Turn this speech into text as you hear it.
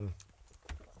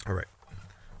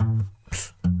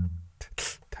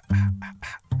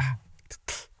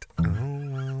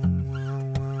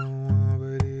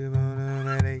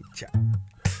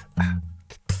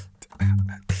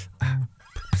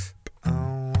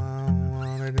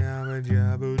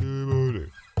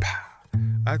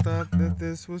I thought that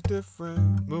this was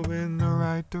different, moving in the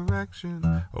right direction.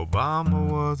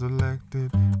 Obama was elected,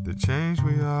 the change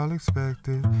we all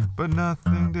expected, but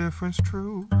nothing different's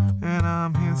true, and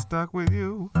I'm here stuck with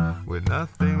you, with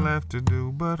nothing left to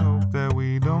do but hope that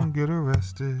we don't get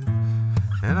arrested.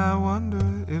 And I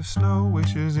wonder if Snow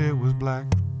wishes it was black,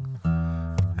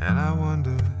 and I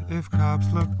wonder if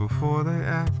cops look before they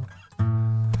act.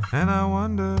 And I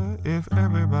wonder if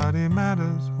everybody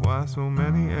matters, why so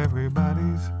many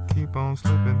everybody's keep on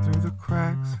slipping through the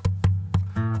cracks.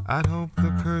 I'd hope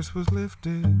the curse was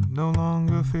lifted, no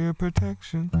longer fear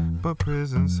protection, but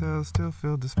prison cells still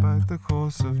fill despite the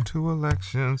course of 2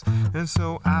 elections. And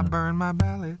so I burn my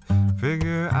ballot,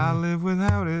 figure I'll live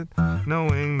without it,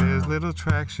 knowing there's little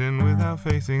traction without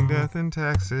facing death and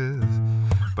taxes.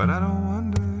 But I don't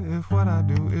wonder if what I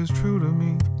do is true to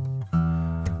me.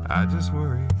 I just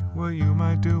worry what you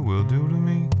might do will do to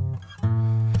me.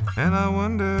 And I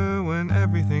wonder when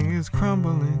everything is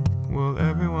crumbling, will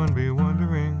everyone be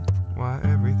wondering why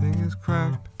everything is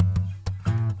cracked?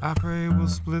 I pray we'll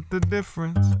split the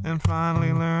difference and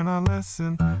finally learn our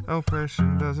lesson.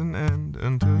 Oppression doesn't end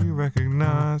until you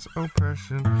recognize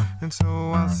oppression. And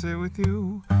so I'll sit with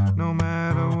you, no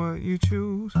matter what you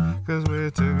choose, 'cause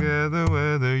we're together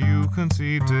whether you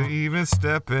concede to even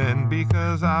step in.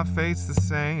 Because our fate's the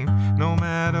same, no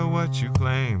matter what you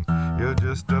claim. You're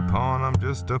just a pawn, I'm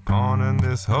just a pawn, and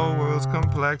this whole world's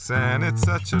complex. And it's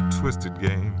such a twisted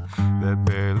game that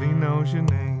barely knows your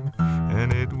name.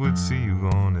 And it would see you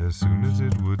gone as soon as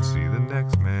it would see the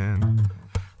next man.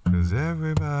 'Cause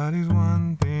everybody's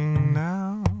one thing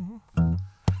now.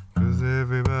 'Cause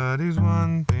everybody's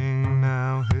one thing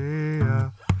now. Hey,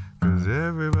 yeah. 'Cause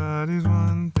everybody's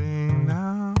one thing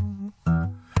now.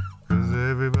 'Cause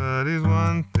everybody's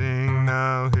one thing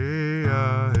now. Hey,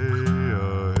 yeah, hey,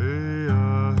 yeah, hey,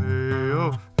 yeah, hey,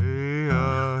 oh, hey,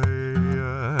 yeah, hey,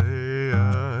 yeah, hey,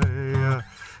 yeah, hey, yeah,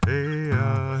 hey,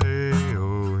 yeah, hey,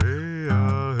 oh, hey,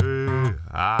 yeah, hey.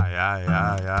 Ay, ay,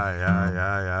 ay, ay, ay,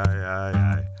 ay, ay, ay,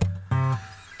 ay.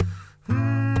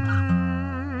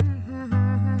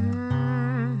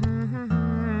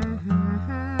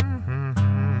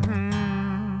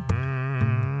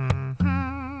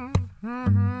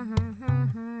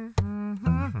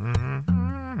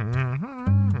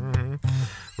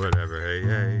 Whatever, hey,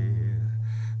 hey,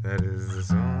 that is the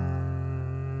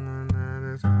song, and that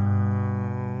is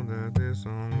how that this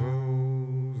song goes.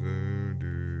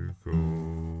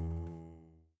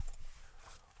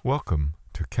 Welcome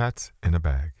to Cats in a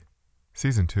Bag,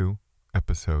 Season 2,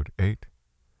 Episode 8,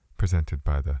 presented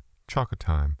by the Chaka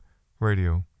Time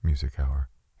Radio Music Hour,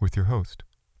 with your host,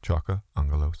 Chaka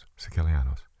Angelos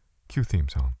Sikelianos. Cue theme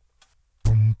song.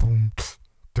 Boom, boom,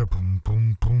 da boom,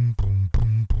 boom, boom, boom,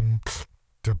 boom, boom.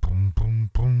 Da boom boom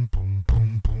boom boom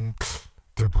boom boom.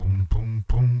 Da boom boom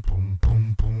boom boom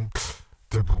boom boom.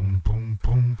 Da boom boom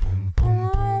boom boom boom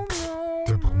boom.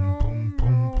 Da boom boom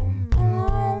boom boom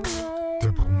boom.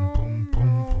 Da boom boom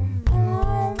boom boom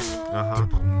boom. Da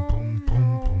boom boom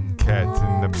boom boom. Cats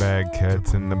in the bag,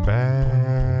 cats in the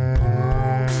bag.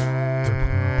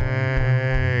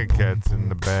 Cats in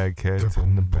the bag, cats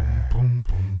in the bag.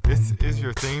 This is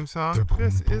your theme song.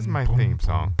 This is my theme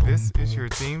song. This is your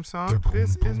theme song.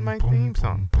 This is my theme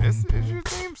song. This is your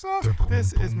theme song.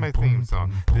 This is my theme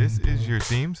song. This is your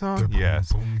theme song.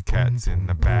 Yes, cats in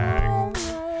the bag.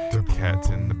 Cats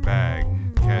in the bag.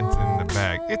 Cats in the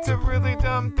bag. It's a really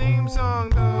dumb theme song,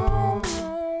 though.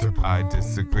 I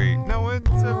disagree. No, it's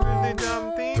a really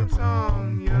dumb theme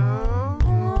song, yo.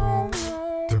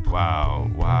 Wow,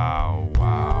 wow,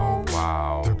 wow,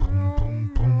 wow.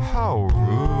 How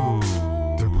rude.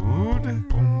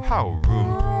 How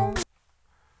rude.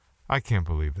 I can't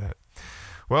believe that.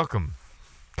 Welcome.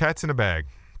 Cats in a Bag.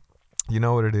 You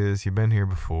know what it is. You've been here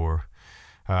before.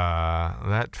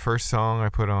 That first song I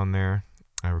put on there,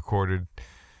 I recorded,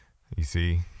 you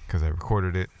see, because I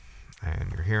recorded it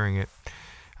and you're hearing it.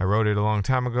 I wrote it a long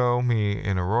time ago, me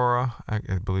and Aurora. I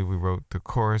believe we wrote the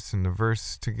chorus and the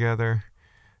verse together.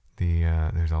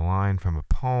 There's a line from a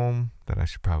poem that I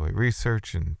should probably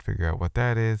research and figure out what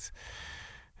that is,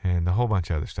 and a whole bunch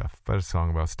of other stuff, but a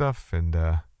song about stuff, and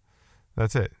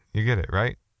that's it. You get it,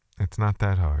 right? It's not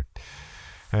that hard.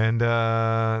 And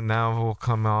now we'll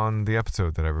come on the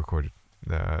episode that I recorded.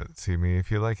 See me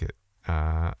if you like it.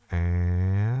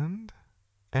 And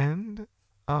end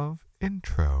of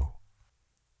intro.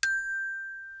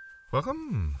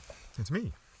 Welcome. It's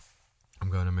me.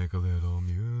 I'm gonna make a little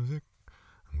music.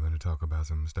 I'm going to talk about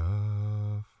some stuff.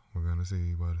 We're going to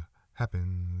see what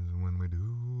happens when we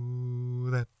do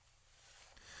that.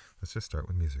 Let's just start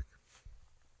with music.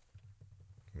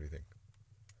 What do you think?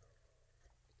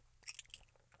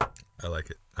 I like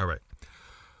it. All right.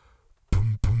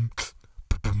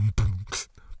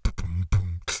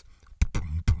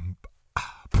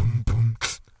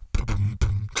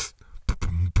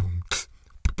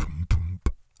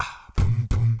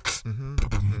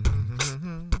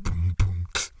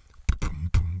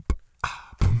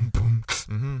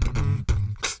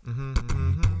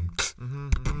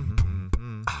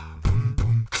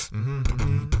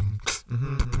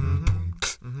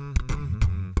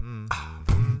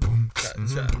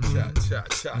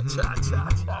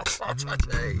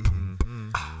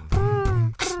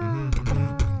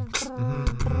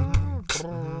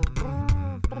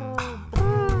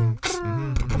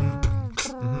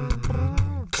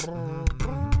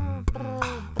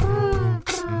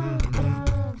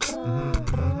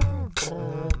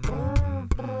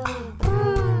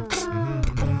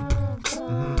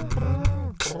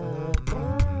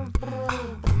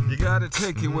 You gotta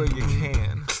take it where you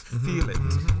can, feel it,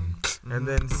 and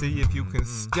then see if you can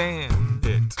stand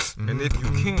it. And if you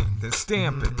can't, then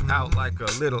stamp it out like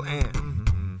a little ant.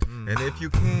 And if you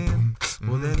can,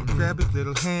 well then grab his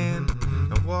little hand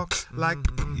and walk like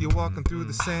you're walking through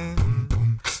the sand.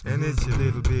 And it's your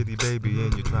little bitty baby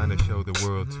and you're trying to show the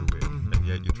world to it. And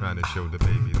yet you're trying to show the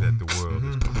baby that the world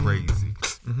is crazy.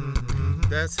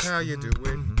 That's how you do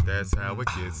it. That's how it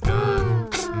gets done.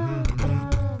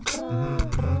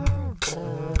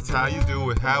 That's how you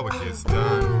do it, how it gets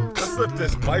done. Let's lift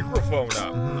this microphone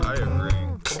up. I agree.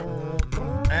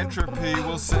 Entropy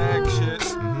will sag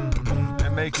shit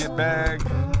and make it bag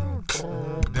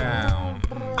down,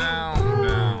 down,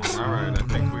 down. Alright, I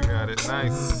think we got it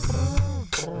nice.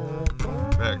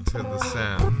 Back to the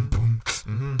sound.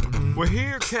 We're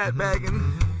here, cat bagging.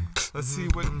 Let's see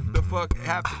what the fuck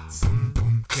happens.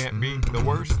 Can't be the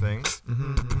worst thing.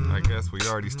 I guess we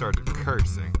already started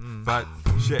cursing. But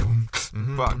shit,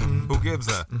 fuck, who gives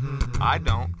a? I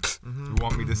don't. You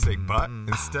want me to say but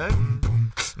instead?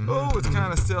 Oh, it's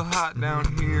kinda still hot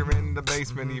down here in the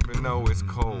basement even though it's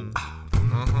cold.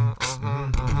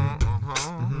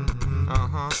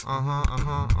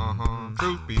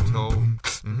 Truth be told,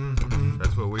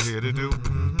 that's what we're here to do.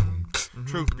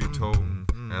 Truth be told,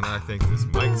 and I think this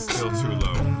mic's still too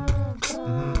low.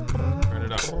 Turn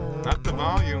it up. Not the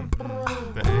volume,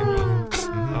 the angle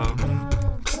of.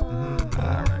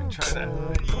 Alright, try that.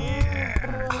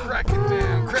 Yeah! Crack it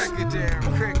down, crack it down,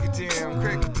 crack it down,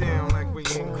 crack it down like we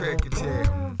in Crack It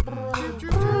Town.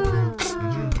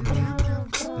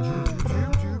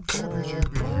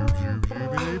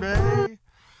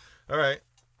 Alright,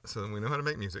 so we know how to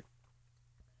make music.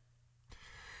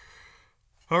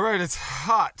 Alright, it's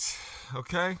hot,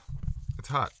 okay? It's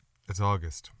hot. It's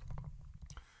August.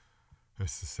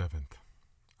 It's the 7th.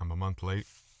 I'm a month late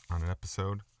on an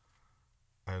episode.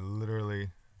 I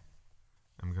literally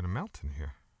am going to melt in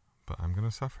here, but I'm going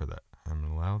to suffer that. I'm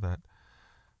going to allow that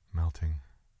melting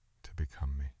to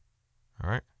become me.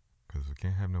 Alright? Because we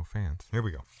can't have no fans. Here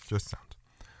we go. Just sound.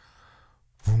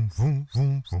 Vroom, vroom,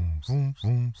 vroom, vroom, vroom,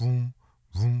 vroom, vroom.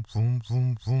 Vroom, vroom,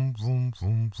 vroom, vroom, vroom,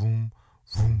 vroom, vroom.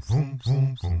 Vroom, vroom,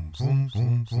 vroom, vroom, vroom,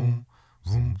 vroom, vroom.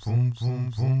 Vroom, vroom,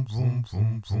 vroom, vroom, vroom,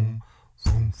 vroom, vroom.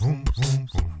 Vroom, vroom,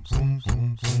 vroom, vroom, vroom,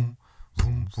 vroom, vroom.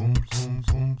 Vroom, vroom, vroom,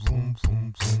 vroom, vroom,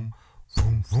 vroom, vroom.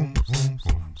 Vroom, vroom, vroom,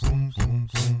 vroom, vroom,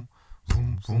 vroom, vroom.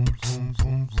 Vroom, vroom, vroom, vroom, vroom, vroom, vroom. Vroom, vroom, vroom,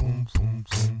 vroom, vroom, vroom,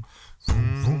 vroom.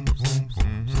 Vroom, vroom,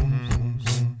 vroom, vroom, vroom, vroom, vroom.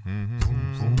 Vroom, vroom, vroom,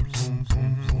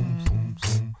 vroom, vroom, vroom,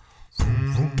 vroom.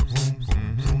 Vroom,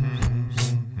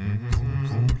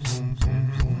 vroom, vroom,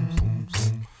 vroom, vroom,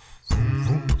 vroom. Vroom,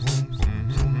 vroom, vroom, vroom,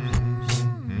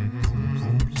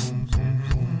 vroom,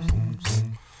 vroom.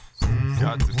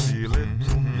 Got to feel it,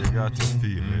 you got to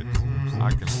feel it.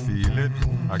 I can feel it,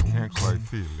 I can't quite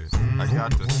feel it. I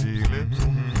got to feel it,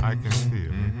 I can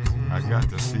feel it. I got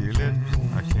to feel it,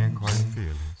 I can't quite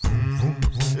feel it.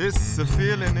 It's a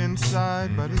feeling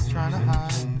inside, but it's trying to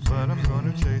hide. But I'm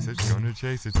gonna chase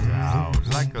it down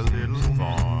like a little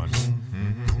fawn.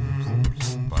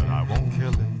 But I won't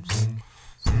kill it.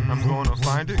 I'm gonna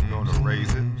find it, gonna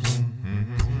raise it.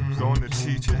 Gonna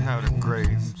teach it how to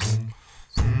graze.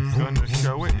 Gonna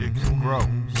show it, it can grow.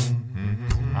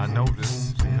 I know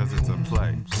this because it's a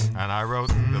play. And I wrote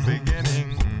the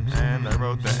beginning and I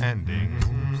wrote the ending.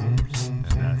 And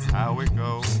that's how it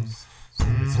goes.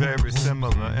 It's very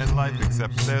similar in life,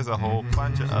 except there's a whole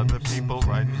bunch of other people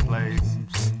writing plays.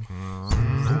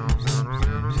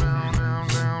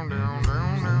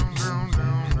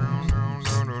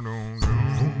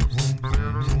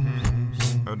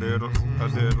 A diddle, a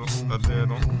diddle, a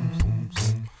diddle.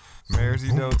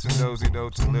 Maresy dotes and dozy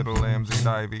dotes and little lambsy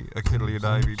divey, a kiddly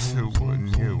divey too,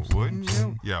 wouldn't you? Wouldn't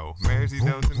you? Yo, Maresy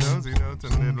dotes and dozy dotes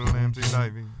and little lambsy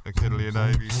divey, a kiddly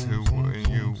divey too, wouldn't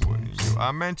you? Wouldn't you?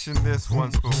 I mentioned this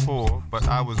once before, but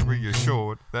I was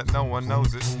reassured that no one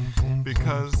knows it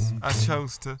because I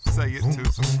chose to say it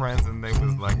to some friends and they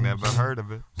was like, never heard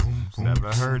of it,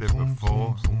 never heard it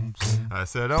before. I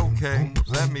said, okay,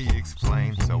 let me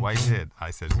explain. So I did.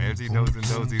 I said, Maresy dotes and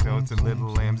dozy dotes and little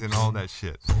lambs and all that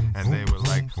shit. And they were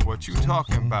like, what you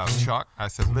talking about, Chuck? I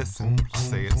said, listen, I'll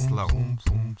say it slow.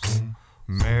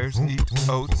 Mares eat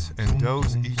oats and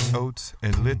does eat oats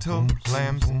and little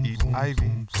lambs eat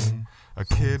ivy. A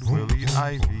kid will eat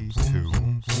ivy too.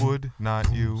 Would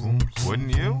not you?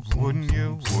 Wouldn't you? Wouldn't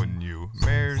you? Wouldn't you?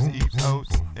 Mares eat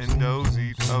oats and does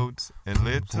eat oats and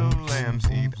little lambs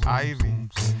eat ivy.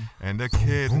 And a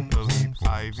kid will eat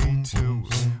ivy too.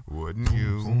 Wouldn't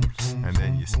you? And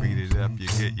then you speed it up,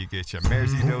 you get your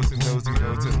mares eat oats and dozy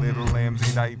oats and little lambs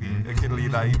eat ivy. A kid will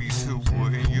eat ivy too.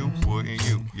 Wouldn't you? Wouldn't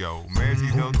you? Yo, mares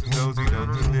eat oats and dozy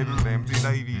oats and little lambs eat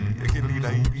ivy. A kid will eat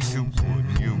ivy too.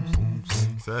 Wouldn't you?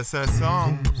 So that's that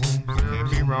song.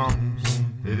 Can't be wrong.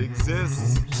 It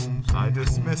exists. I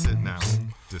dismiss it now.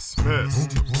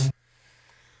 Dismissed.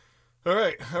 All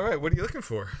right. What are you looking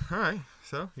for? All right.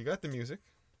 So you got the music.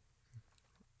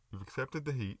 You've accepted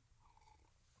the heat.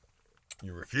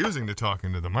 You're refusing to talk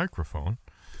into the microphone.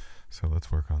 So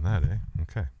let's work on that, eh?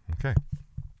 Okay.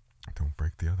 Don't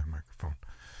break the other microphone.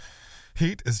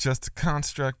 Heat is just a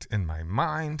construct in my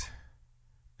mind.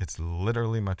 It's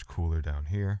literally much cooler down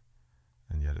here.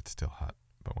 And yet it's still hot.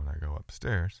 But when I go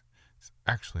upstairs, it's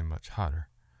actually much hotter.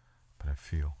 But I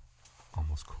feel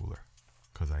almost cooler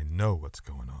because I know what's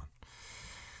going on.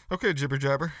 Okay, jibber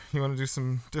jabber, you want to do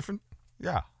some different?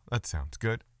 Yeah, that sounds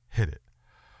good. Hit it.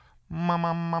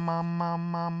 Mama, mama, mama,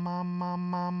 mama, mama,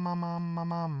 mama, mama,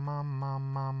 mama,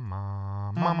 mama, mama,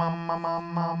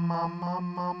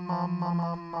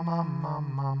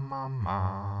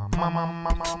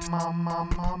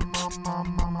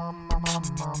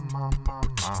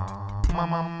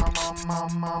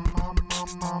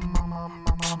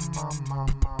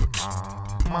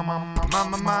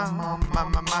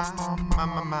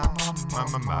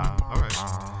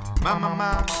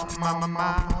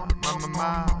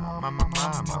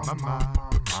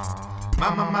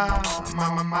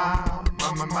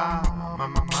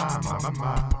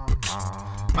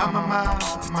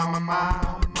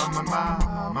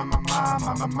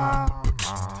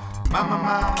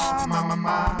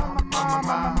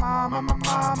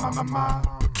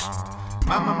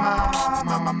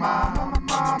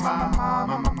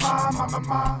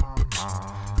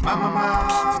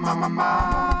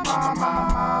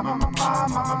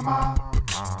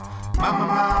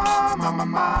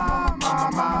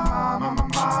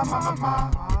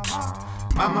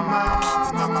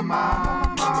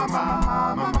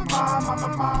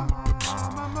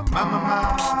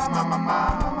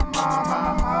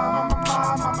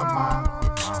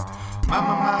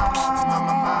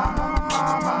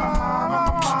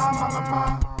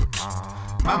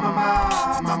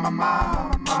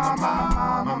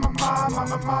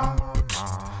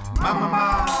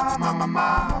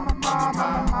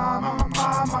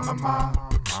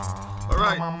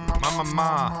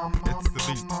 It's the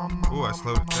beat. Ooh, I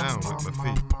slowed it down with my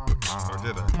feet. Or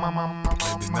did I?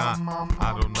 Maybe not. I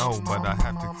don't know, but I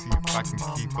have to see if I can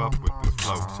keep up with this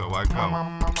flow. So I go.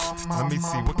 Let me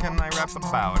see, what can I rap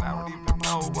about? I don't even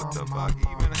know what the fuck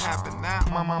even happened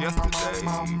now. Yesterday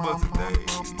was a day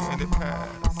and it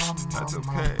passed. That's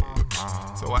okay.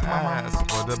 So I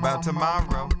asked, what about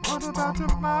tomorrow? What about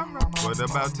tomorrow? What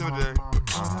about today?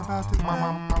 What about today?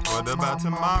 What about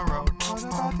tomorrow? What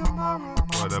about tomorrow?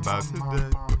 What about today?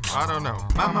 I don't know.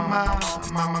 Mama, mama,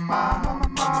 mama, mama,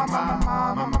 mama,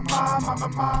 mama, mama, mama,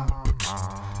 mama.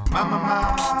 Mama,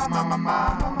 mama, mama,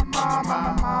 mama,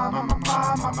 mama,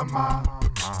 mama, mama.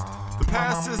 The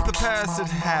past is the past, it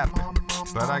happened.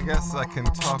 But I guess I can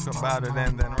talk about it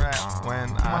and then rap when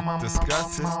I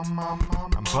discuss it.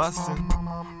 I'm busting,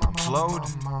 I'm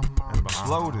floating, and my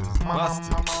float is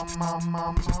busted.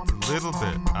 Just a little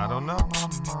bit, I don't know.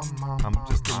 I'm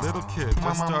just a little kid,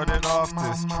 just started off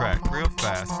this track real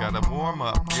fast. Gotta warm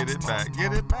up, get it back,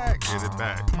 get it back, get it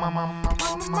back.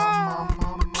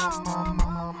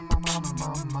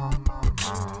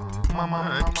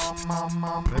 Alright,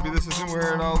 maybe this isn't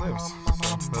where it all lives.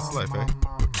 So that's life, eh?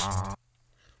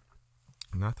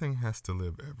 Nothing has to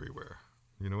live everywhere.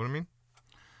 You know what I mean?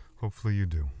 Hopefully you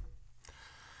do.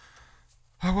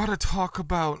 I want to talk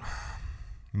about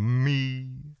me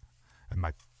and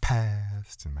my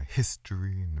past and my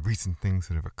history and the recent things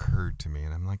that have occurred to me.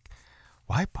 And I'm like,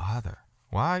 why bother?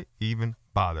 Why even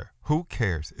bother? Who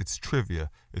cares? It's trivia.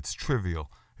 It's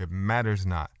trivial. It matters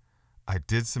not. I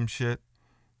did some shit.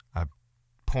 I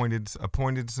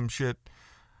appointed some shit.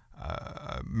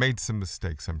 Made some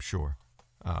mistakes, I'm sure.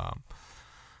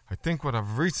 I think what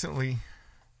I've recently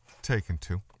taken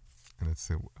to, and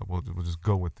we'll just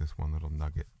go with this one little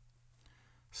nugget.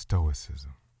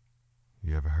 Stoicism.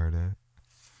 You ever heard of it?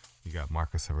 You got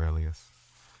Marcus Aurelius.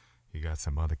 You got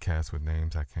some other cats with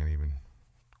names I can't even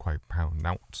quite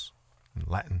pronounce in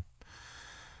Latin.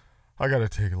 I gotta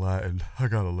take Latin. I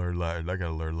gotta learn Latin. I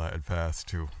gotta learn Latin fast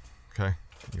too. Okay?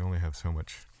 You only have so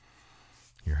much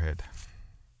in your head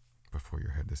before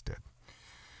your head is dead.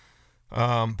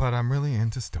 But I'm really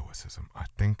into Stoicism. I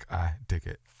think I dig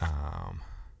it.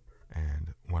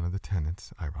 And one of the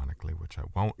tenets, ironically, which I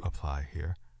won't apply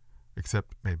here,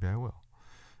 except maybe I will,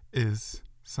 is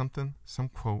some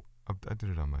quote. I did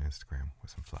it on my Instagram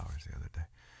with some flowers the other day.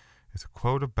 It's a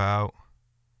quote about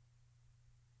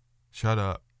shut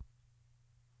up,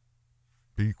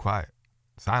 be quiet,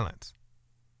 silence.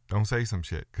 Don't say some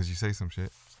shit, because you say some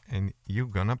shit and you're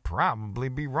gonna probably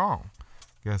be wrong.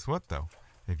 Guess what, though?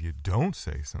 If you don't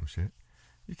say some shit,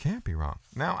 you can't be wrong.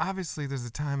 Now, obviously, there's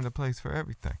a time and a place for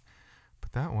everything.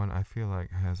 But that one, I feel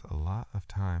like, has a lot of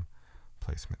time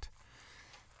placement.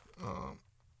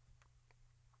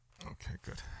 Okay,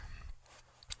 good.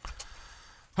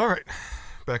 All right.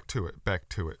 Back to it.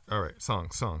 All right,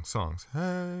 songs.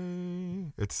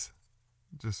 Hey. It's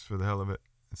just for the hell of it.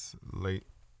 It's late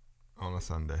on a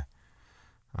Sunday.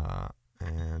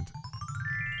 And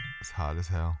it's hot as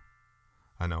hell.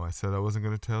 I know I said I wasn't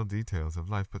going to tell details of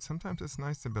life, but sometimes it's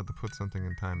nice to be able to put something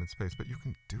in time and space, but you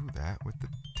can do that with the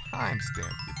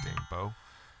timestamp, you dingbo.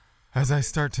 As I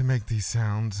start to make these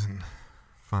sounds and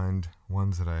find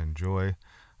ones that I enjoy,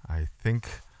 I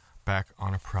think back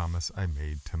on a promise I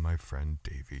made to my friend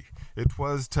Davey. It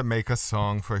was to make a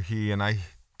song for he, and I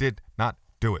did not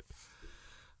do it.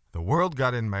 The world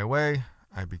got in my way.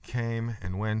 I became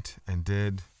and went and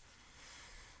did,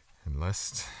 and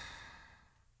lest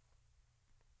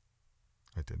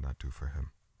I did not do for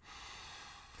him.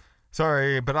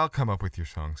 Sorry, but I'll come up with your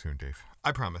song soon, Dave.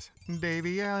 I promise.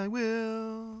 Davey, I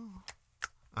will.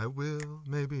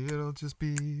 Maybe it'll just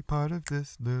be part of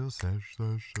this little sesh.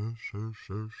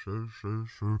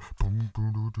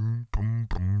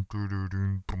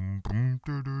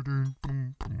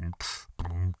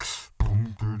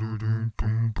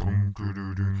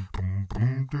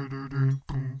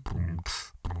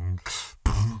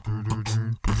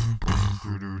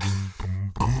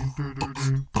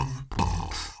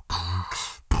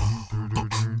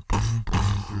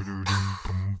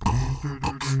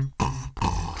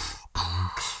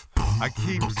 I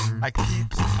keeps,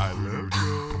 I let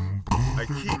go. I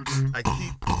keeps, I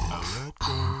let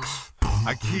go.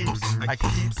 I keeps,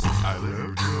 I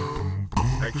let go.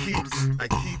 I keeps, I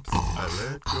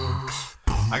let go.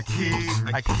 I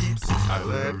keeps, I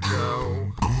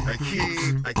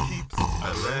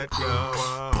let go.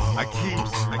 I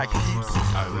keeps,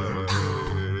 I let go.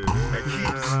 I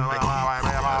keeps, I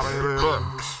let go.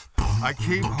 I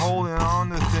keep holding on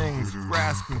to things,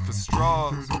 grasping for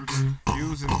straws,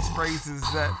 using phrases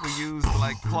that we use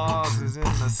like clauses in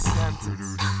the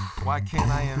sentence. Why can't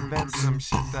I invent some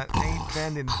shit that ain't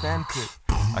been invented?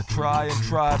 I try,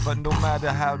 but no matter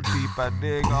how deep I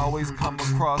dig, always come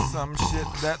across some shit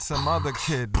that some other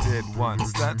kid did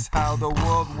once. That's how the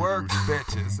world works,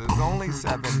 bitches. There's only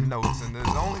 7 notes and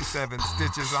there's only 7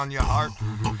 stitches on your heart,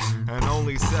 and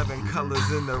only 7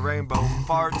 colors in the rainbow.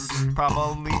 Farts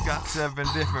probably got 7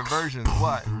 different versions.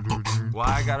 What? Why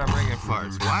I gotta bring in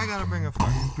farts?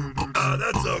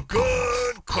 That's a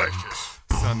good question.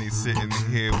 Sonny's sitting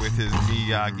here with his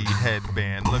Miyagi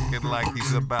headband, looking like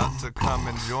he's about to come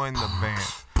and join the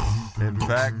band. In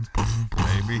fact,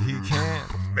 maybe he can.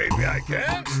 Maybe I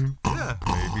can? Yeah,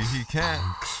 maybe he can.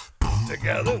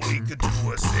 Together we could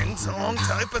do a sing-song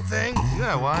type of thing?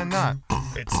 Yeah, why not?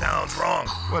 It sounds wrong.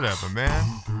 Whatever, man.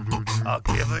 I'll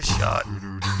give a shot.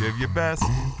 Give your best.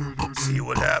 See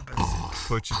what happens.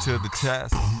 Put you to the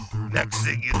test. Next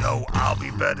thing you know, I'll be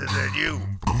better than you.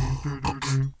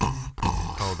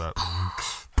 Hold up.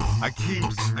 I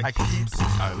keeps, I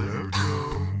let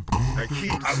go. I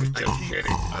was just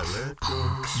kidding. I let go.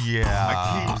 Yeah.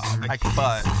 I keeps,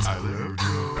 I let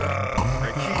go.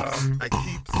 I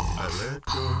keeps, I let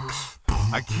go.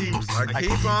 I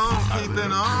keep on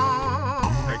keeping on.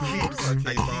 I keep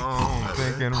on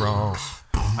thinking wrong.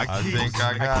 I think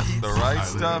I got the right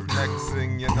stuff. Next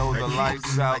thing you know, the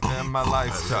lights out and my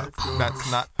life's tough.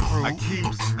 That's not true.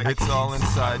 It's all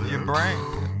inside your brain.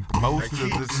 Most of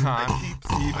the time,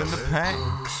 even the pain.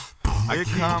 It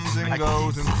comes and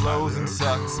goes and flows and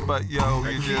sucks, but yo,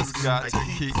 you just got to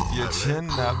keep your chin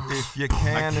up if you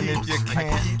can, and if you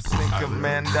can't, think of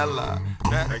Mandela.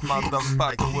 That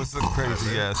motherfucker was a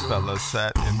crazy ass fella,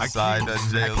 sat inside a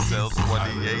jail cell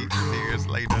 28 years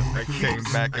later, came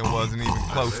back and wasn't even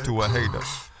close to a hater.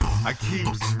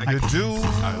 You do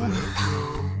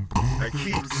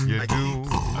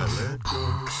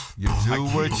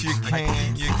what you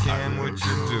can what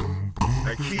you do. He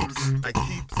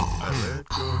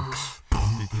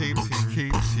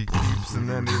keeps, and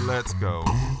then he lets go.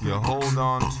 You hold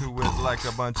on to it like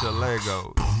a bunch of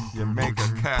Legos. You make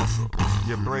a castle,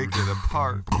 you break it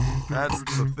apart. That's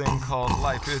the thing called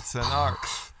life, it's an art.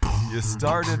 You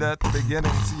started at the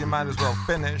beginning, so you might as well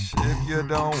finish. If you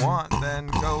don't want, then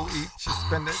go eat your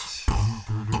spinach.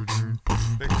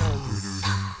 Because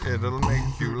it'll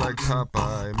make you like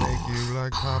Popeye,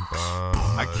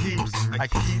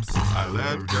 I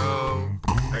let go.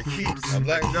 I'm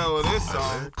letting go of this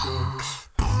song.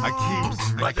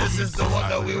 But this is the one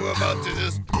that we were about to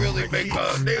just really make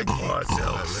a name for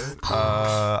ourselves.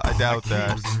 I doubt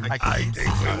that. I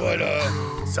think we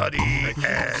would've Sonny and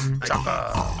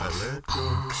Chaka.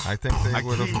 I think they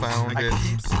would've found it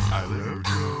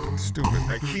stupid.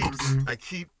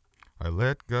 I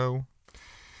let go.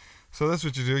 So that's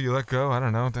what you do. You let go. I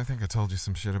don't know. I think I told you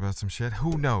some shit about some shit.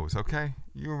 Who knows? Okay.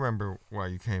 You remember why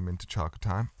you came into Chalk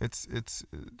Time? It's Cats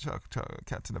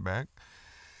in the Bag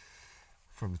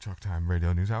from the Chalk Time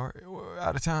Radio News Hour. We're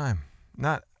out of time.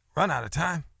 Not run out of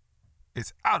time.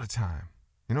 It's out of time.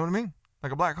 You know what I mean?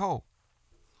 Like a black hole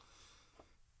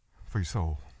for your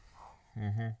soul.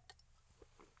 Mm-hmm.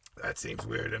 That seems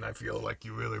weird, and I feel like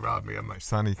you really robbed me of my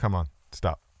Sonny. Come on,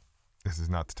 stop. This is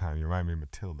not the time. You remind me of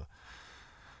Matilda.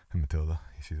 And Matilda,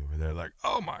 she's over there like,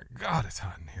 oh my God, it's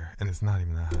hot in here. And it's not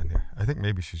even that hot in here. I think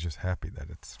maybe she's just happy that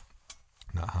it's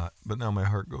not hot. But now my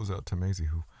heart goes out to Maisie,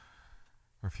 who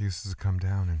refuses to come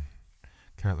down, and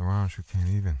Cat Larange, who can't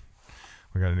even.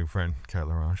 We got a new friend, Cat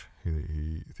Larange.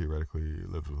 He theoretically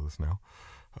lives with us now.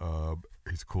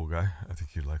 He's a cool guy. I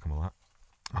think you'd like him a lot.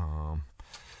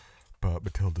 But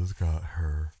Matilda's got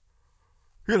her,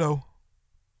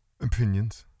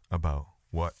 opinions about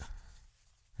what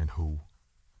and who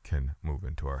can move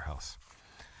into our house.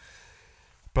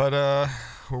 But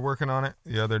we're working on it.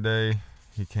 The other day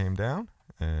he came down,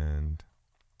 and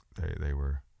they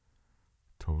were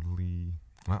totally,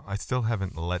 well, I still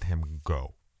haven't let him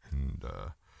go, and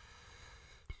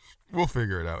we'll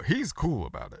figure it out. He's cool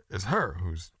about it. It's her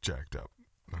who's jacked up.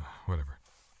 Whatever.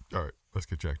 All right, let's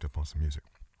get jacked up on some music.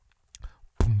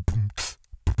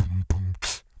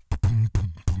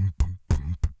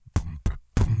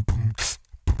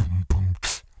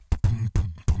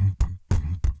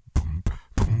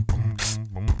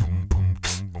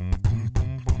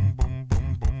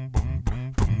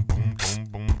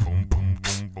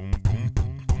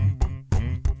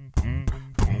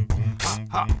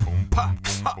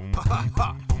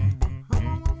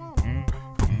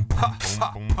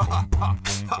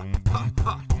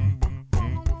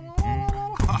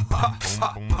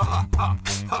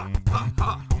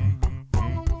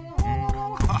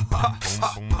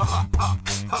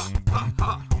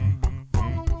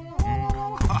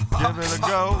 Give it a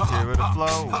go, give it a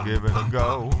flow, give it a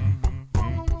go.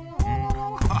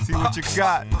 See what you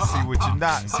got, see what you're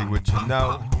not, see what you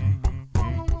know.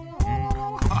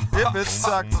 If it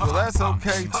sucks, well that's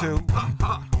okay too.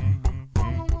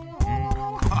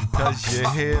 Cause you're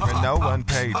here and no one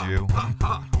paid you.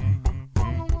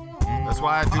 That's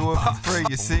why I do it for free,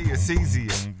 you see, it's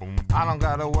easier. I don't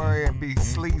gotta worry and be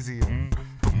sleazier.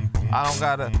 I don't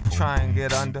gotta try and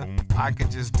get under. I can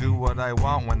just do what I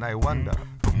want when I wonder.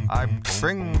 I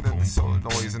bring the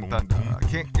noise and thunder. I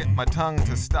can't get my tongue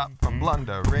to stop from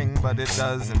blundering, but it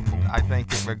does, and I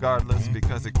thank it regardless,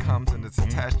 because it comes and it's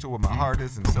attached to where my heart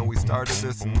is. And so we started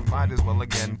this, and we might as well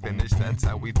again finish. That's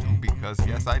how we do, because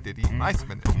yes, I did eat my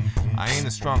spinach. I ain't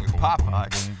as strong as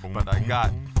Popeye, but I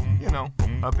got,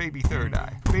 a baby third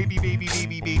eye. Baby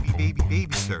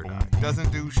third eye. Doesn't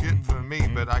do shit for me,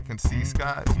 but I can see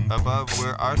skies above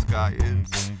where our sky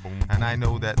is. And I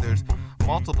know that there's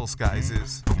multiple skies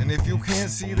is. And if you can't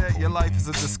see that, your life is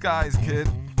a disguise, kid.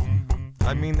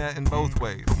 I mean that in both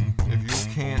ways. If you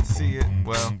can't see it,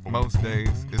 well, most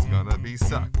days it's gonna be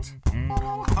sucked.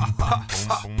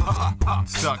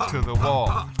 Stuck to the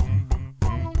wall.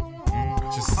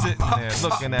 Just sitting there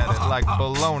looking at it like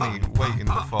baloney waiting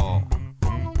to fall.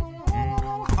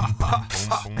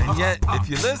 And yet, if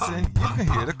you listen, you can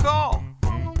hear the call.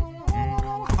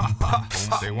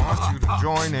 They want you to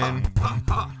join in.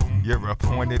 You're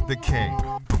appointed the king.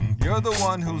 You're the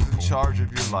one who's in charge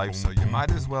of your life, so you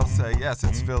might as well say, yes,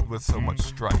 it's filled with so much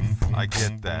strife. I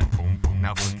get that.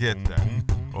 Now forget that.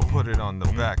 Or put it on the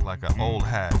back like an old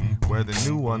hat. Wear the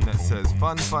new one that says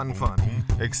fun, fun, fun.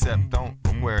 Except don't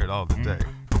wear it all the day.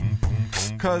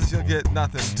 'Cause you'll get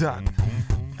nothing done.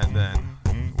 And then,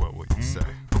 what will you say?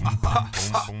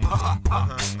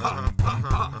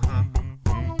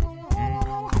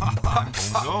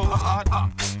 So hot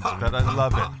that I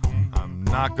love it. I'm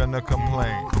not gonna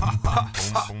complain.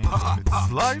 It's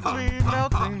slightly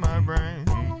melting my brain.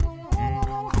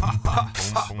 But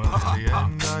in the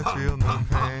end, I feel no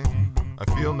pain. I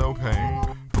feel no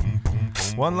pain.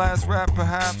 One last rap,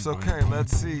 perhaps. Okay,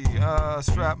 let's see.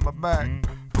 Strap my back.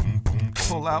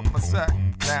 Pull out my sack.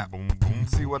 Nap.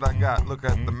 See what I got. Look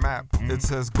at the map. It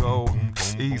says go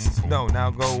east. No, now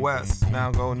go west.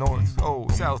 Now go north. Oh,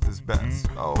 south is best.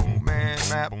 Oh, man,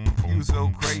 map. You so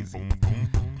crazy.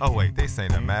 Oh, wait, they say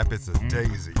the map. It's a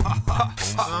daisy. Trying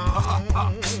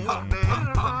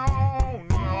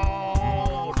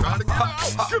to get out.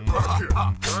 Get back here.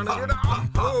 Trying to get out.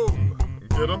 Oh,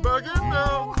 get them back in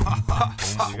now.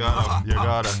 You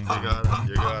gotta.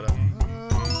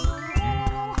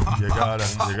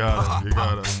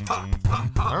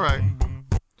 All right.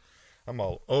 I'm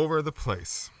all over the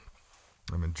place.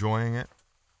 I'm enjoying it.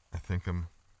 I think I'm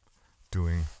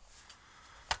doing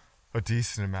a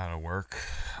decent amount of work.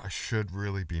 I should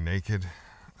really be naked.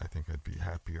 I think I'd be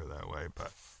happier that way,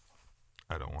 but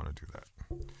I don't want to do that.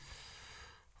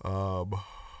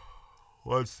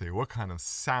 Let's see. What kind of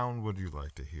sound would you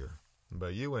like to hear? And by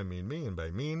you, I mean me, and by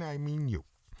mean, I mean you.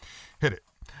 Hit it.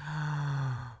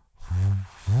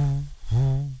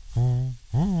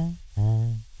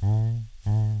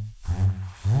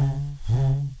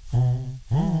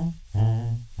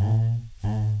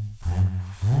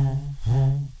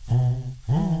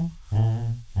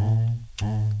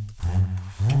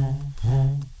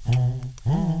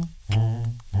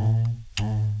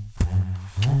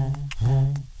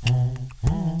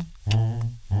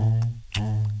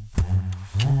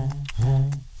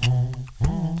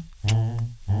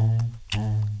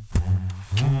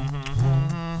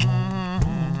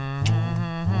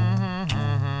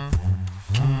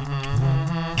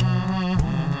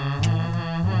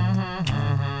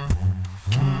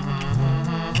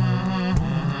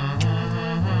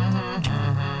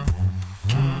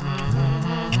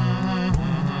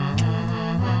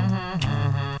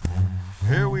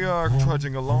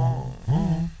 Trudging along,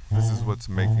 this is what's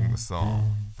making the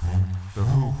song. The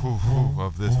hoo-hoo-hoo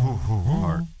of this hoo-hoo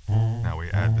heart. Now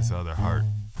we add this other heart,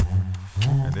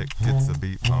 and it gets the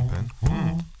beat pumping.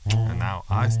 And now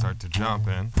I start to jump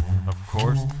in. Of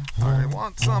course, I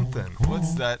want something.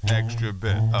 What's that extra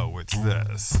bit? Oh, it's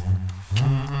this.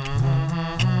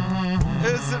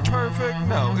 Is it perfect?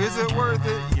 No. Is it worth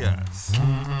it? Yes.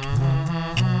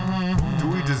 Do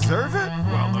we deserve it?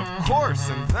 Well, of course,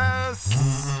 and this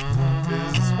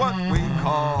is what we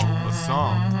call a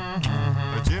song.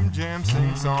 A Jim Jam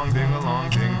sing song, ding along,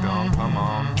 ding dong, come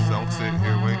on. Don't sit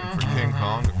here waiting for King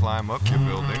Kong to climb up your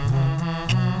building.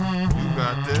 You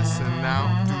got this, and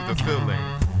now do the filling.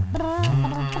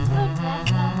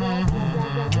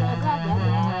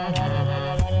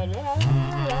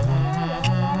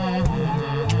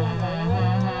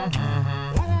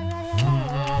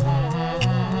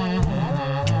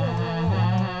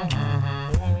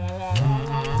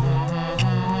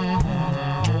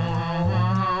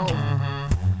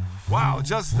 Wow,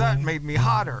 just that made me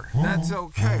hotter. That's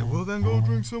okay. Well, then go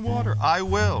drink some water. I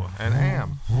will and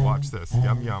am. Watch this.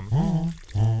 Yum, yum.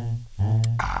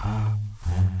 Ah.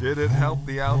 Did it help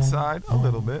the outside? A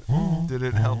little bit. Did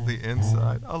it help the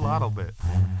inside? A lot of bit.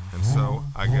 And so,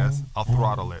 I guess, I'll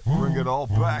throttle it. Bring it all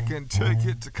back and take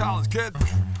it to college, kid.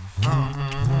 Zippy,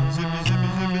 zippy,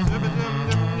 zippy, zippy, zim,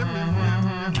 zim, zim, zim,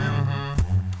 zim, zim.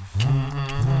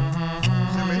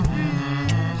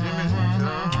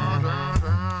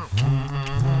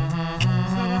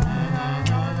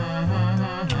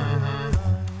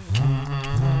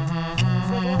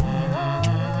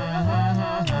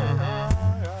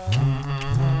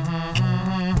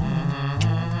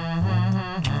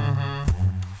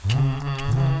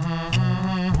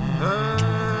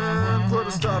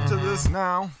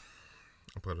 Now,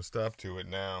 I'll put a stop to it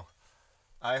now.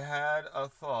 I had a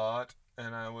thought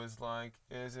and I was like,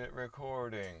 is it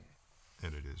recording?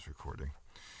 And it is recording.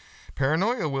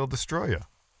 Paranoia will destroy you.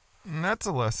 And that's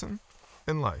a lesson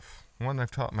in life. One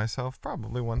I've taught myself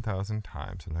probably 1,000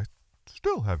 times and I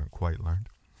still haven't quite learned.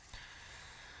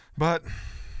 But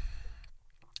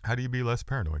how do you be less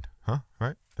paranoid? Huh?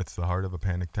 Right? That's the heart of a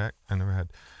panic attack.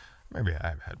 Maybe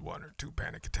I've had 1 or 2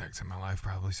 panic attacks in my life,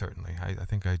 probably, certainly. I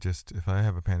think if I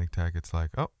have a panic attack, it's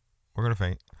like, oh, we're going to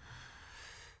faint.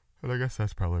 And I guess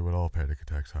that's probably what all panic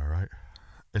attacks are, right?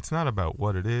 It's not about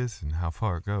what it is and how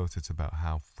far it goes. It's about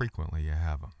how frequently you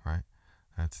have them, right?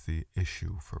 That's the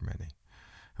issue for many.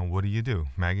 And what do?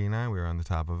 Maggie and I, we were on the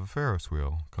top of a Ferris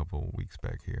wheel a couple of weeks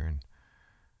back here, and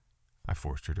I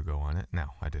forced her to go on it.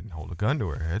 Now, I didn't hold a gun to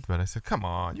her head, but I said, come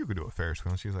on, you could do a Ferris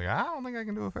wheel. And she was like, I don't think I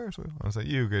can do a Ferris wheel. I was like,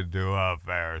 you could do a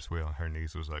Ferris wheel. And her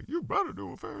niece was like, you better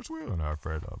do a Ferris wheel. And our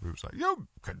friend, he was like, you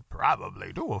could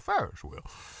probably do a Ferris wheel.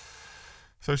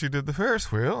 So she did the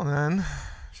Ferris wheel, and then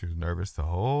she was nervous the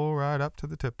whole ride up to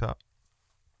the tip top.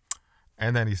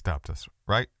 And then he stopped us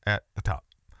right at the top.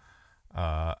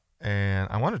 And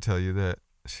I want to tell you that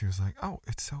she was like, oh,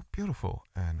 it's so beautiful.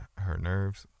 And her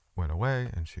nerves went away,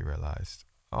 and she realized,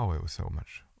 oh, it was so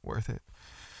much worth it.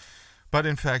 But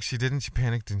in fact, she didn't. She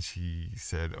panicked, and she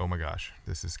said, oh my gosh,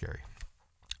 this is scary.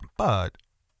 But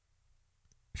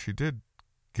she did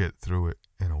get through it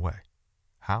in a way.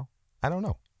 How? I don't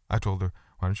know. I told her,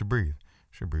 why don't you breathe?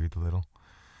 She breathed a little.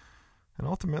 And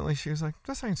ultimately, she was like,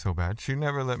 this ain't so bad. She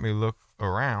never let me look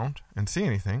around and see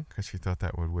anything because she thought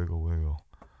that would wiggle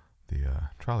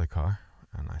the trolley car.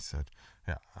 And I said,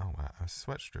 yeah, I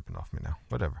sweat's dripping off me now.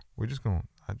 Whatever. We're just going,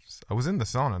 I was in the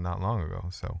sauna not long ago,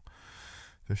 so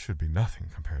this should be nothing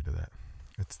compared to that.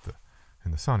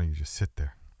 In the sauna, you just sit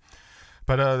there.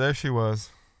 But there she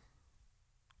was,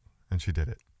 and she did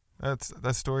it.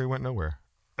 That story went nowhere.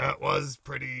 That was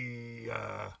pretty,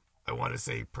 I want to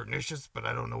say pernicious, but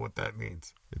I don't know what that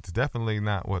means. It's definitely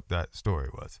not what that story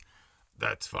was.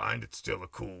 That's fine. It's still a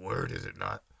cool word, is it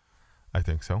not? I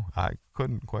think so. I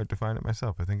couldn't quite define it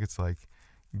myself. I think it's like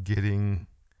get in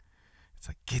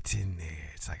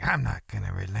there. It's like, I'm not going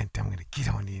to relent. I'm going to get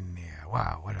on in there.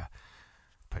 Wow, what a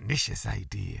pernicious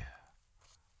idea.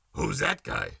 Who's that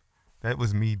guy? That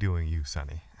was me doing you,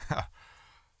 Sonny.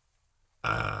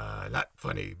 Not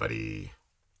funny, buddy.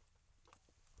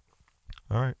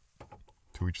 All right.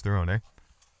 To each their own, eh?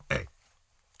 Hey.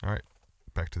 All right.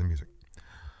 Back to the music.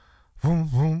 Vroom,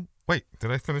 vroom. Wait, did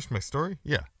I finish my story?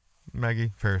 Yeah.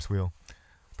 Maggie, Ferris wheel,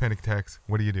 panic attacks.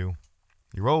 What do?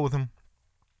 You roll with them.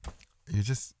 You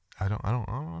just, I don't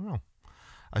know.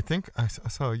 I think I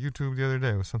saw a YouTube the other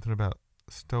day. It was something about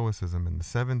stoicism and the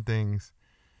 7 things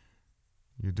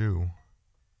you do.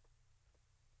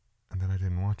 And then I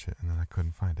didn't watch it, and then I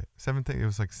couldn't find it. 7 things. It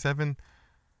was like 7.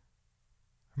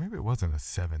 Maybe it wasn't a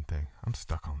 7 thing. I'm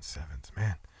stuck on 7s,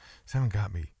 man. 7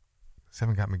 got me.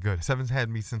 7 got me good. 7's had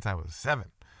me since I was 7.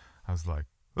 I was like,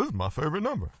 this is my favorite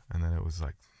number. And then it was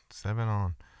like 7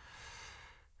 on.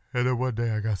 And then one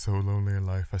day I got so lonely in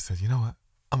life, I said, you know what?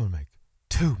 I'm going to make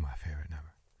 2 my favorite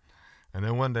number. And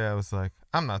then one day I was like,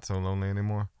 I'm not so lonely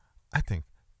anymore. I think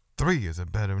 3 is a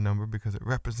better number because it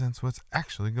represents what's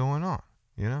actually going on.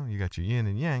 You know, you got your yin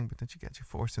and yang, but then you got your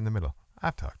force in the middle.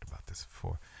 I've talked about this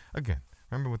before. Again,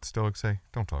 remember what the Stoics say?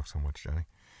 Don't talk so much, Johnny.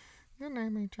 Your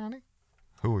name ain't Johnny.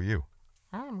 Who are you?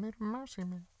 I'm Little Mousy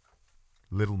Man.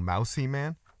 Little Mousy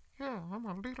Man? Yeah, I'm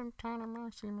a little tiny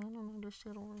mousy man, and I just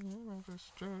sit over here and I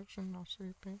just judge and I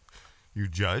see things. You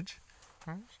judge?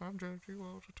 Yes, I judge you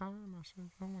all the time. I said,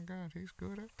 oh my God, he's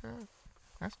good at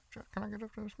that. Can I get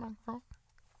up to this microphone?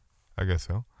 I guess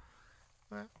so.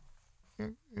 Well,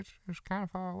 it's kind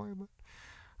of far away, but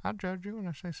I judge you and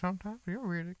I say sometimes you're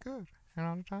really good, and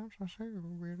other times I say you're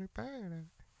really bad at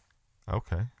it.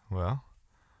 Okay, well,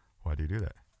 why do you do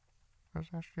that? Because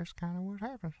that's just kind of what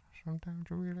happens. Sometimes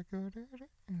you're really good at it,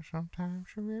 and sometimes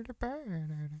you're really bad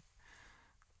at it.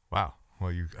 Wow.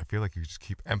 Well, I feel like you just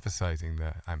keep emphasizing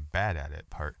the I'm bad at it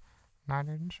part. And I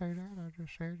didn't say that. I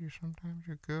just said sometimes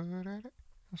you're good at it,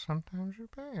 and sometimes you're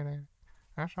bad at it.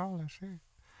 That's all I said.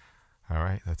 All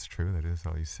right, that's true. That is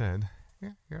all you said.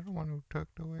 Yeah, you're the one who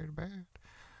tucked away the bad.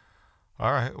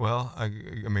 All right, well, I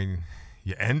mean,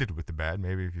 you ended with the bad.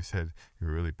 Maybe if you said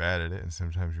you're really bad at it and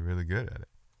sometimes you're really good at it.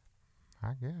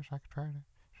 I guess I could try that.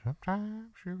 Sometimes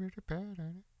you're really bad at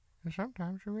it, and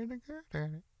sometimes you're really good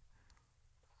at it.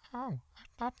 Oh,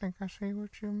 I think I see what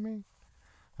you mean.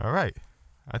 All right.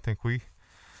 I think we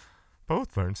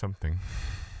both learned something.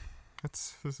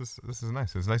 This is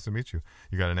nice. It's nice to meet you.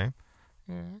 You got a name?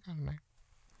 Yeah, I got a name.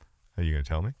 Are you going to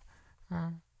tell me?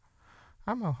 I'm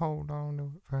going to hold on to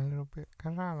it for a little bit,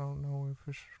 because I don't know if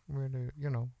it's really,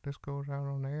 this goes out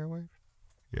on the airwaves.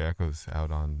 Yeah, it goes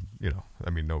out on,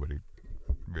 nobody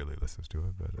really listens to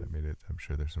it, but I'm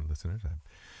sure there's some listeners.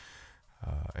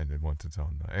 And then once it's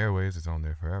on the airwaves, it's on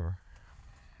there forever.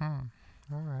 All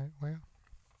right, well,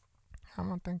 I'm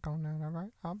going to think on that, all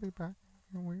right? I'll be back.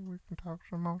 We can talk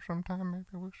some more sometime, maybe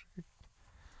we'll see.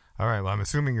 All right, well, I'm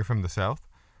assuming you're from the South.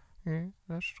 Yeah,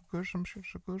 that's a good assumption.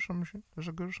 That's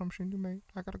a good assumption you made.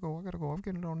 I gotta go. I'm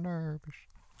getting a little nervous.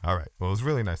 All right. Well, it was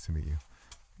really nice to meet you.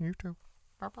 You too.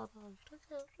 Bye. Take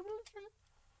care.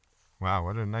 Wow,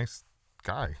 what a nice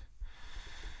guy.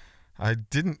 I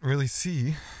didn't really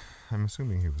see. I'm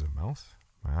assuming he was a mouse.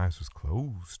 My eyes was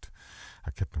closed.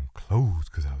 I kept them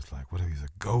closed because I was like, what if he's a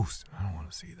ghost? I don't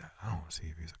want to see that. I don't want to see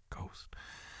if he's a ghost.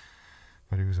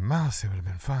 But if he was a mouse, it would have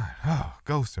been fine. Oh,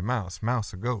 ghost or mouse?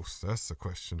 Mouse or ghost? That's the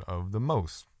question of the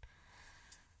most.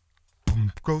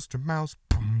 Ghost or mouse?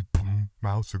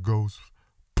 Mouse or ghost?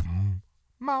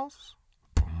 Mouse.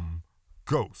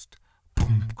 Ghost.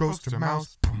 Ghost or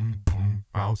mouse?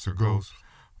 Mouse or ghost?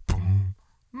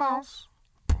 Mouse.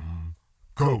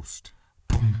 Ghost.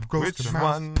 Which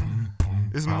one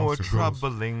is more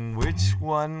troubling? Which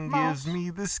one gives me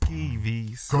the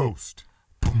skeevies? Ghost.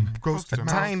 Ghost. A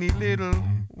tiny little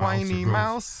whiny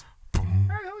mouse.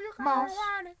 Mouse.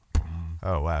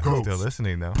 Oh wow, he's still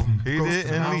listening though. He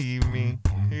didn't leave me.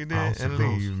 He didn't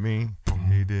leave me.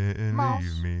 He didn't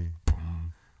leave me.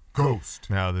 Ghost.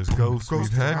 Now there's ghosts.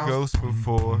 We've had ghosts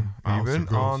before, even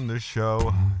on the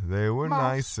show. They were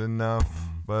nice enough,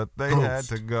 but they had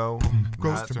to go.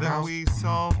 Ghost. Then we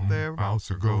solved their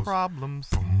problems,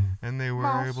 and they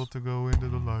were able to go into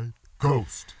the light.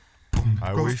 Ghost.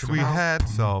 I wish we had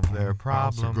solved their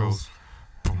problems,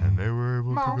 and they were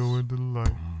able to go into the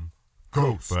light.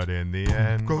 Ghost. But in the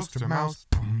end, Ghost or mouse.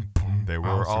 they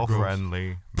were all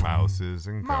friendly. Mouses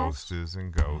and ghostes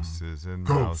and ghostes and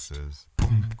mouses.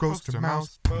 Ghost or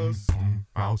mouse.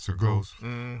 Mouse or ghost.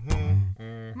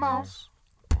 Mouse.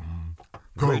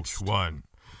 Which one?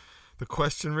 The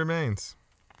question remains.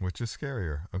 Which is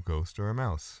scarier, a ghost or a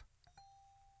mouse?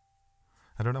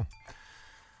 I don't know.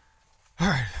 All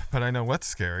right, but I know what's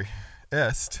scary.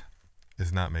 Est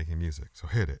is not making music, so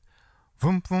hit it.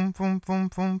 Will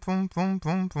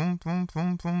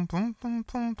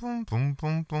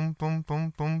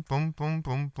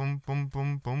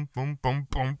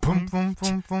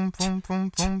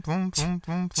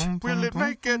it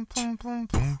make it?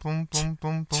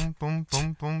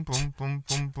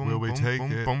 Will we take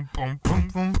it?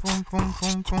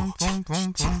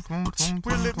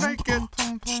 Will it make it?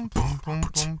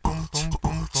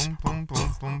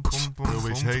 Will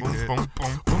we take it?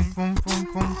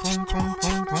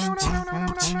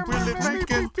 Will it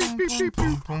make it?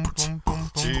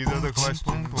 These are the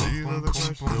questions. These are the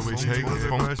questions. Will we take the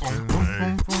questions?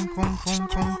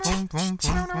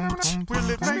 Will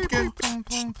it make it?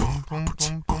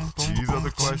 These are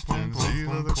the questions. These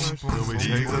are the questions. Will we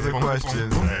take the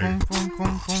questions?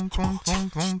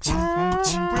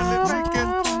 Will it make it?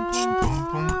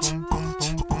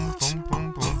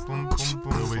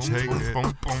 Will we take it?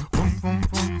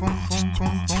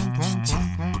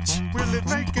 Will it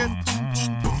make it?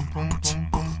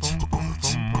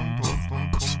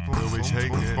 Will we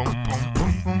take it?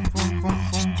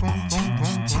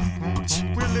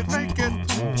 Will it make it? Will we take it?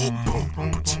 Will it make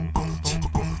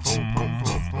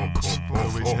it? Will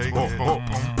we take it?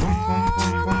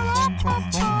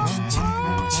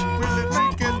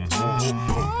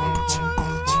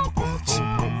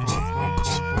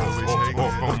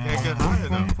 Can't get high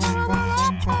enough.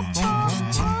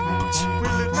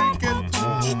 Will it make it?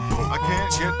 I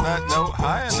can't get that note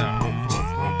high enough.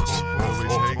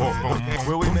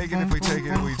 Will we make it if we take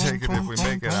it? If we take it, if we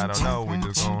make it, I don't know. We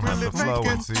just gonna have to flow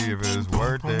and see if it's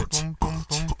worth it.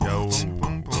 Yo,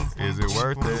 is it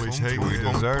worth it? Do we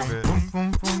deserve it?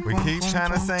 We keep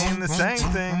kind of saying the same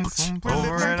things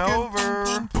over and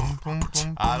over.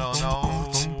 I don't know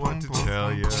what to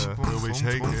tell you. Will we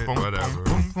take it? Whatever.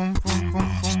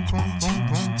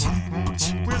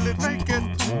 Will it make it?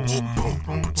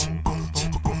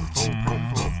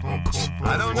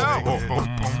 I don't know.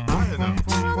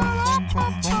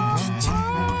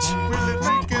 Will it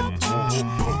make it?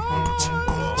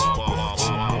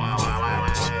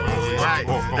 Right,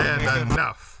 and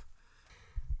enough.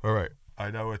 All right,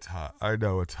 I know it's hot. I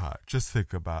know it's hot. Just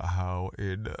think about how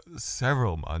in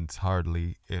several months,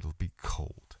 hardly, it'll be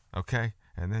cold, okay?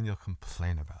 And then you'll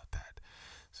complain about that.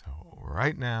 So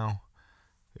right now,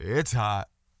 it's hot.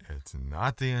 It's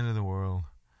not the end of the world.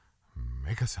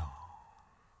 Make a song.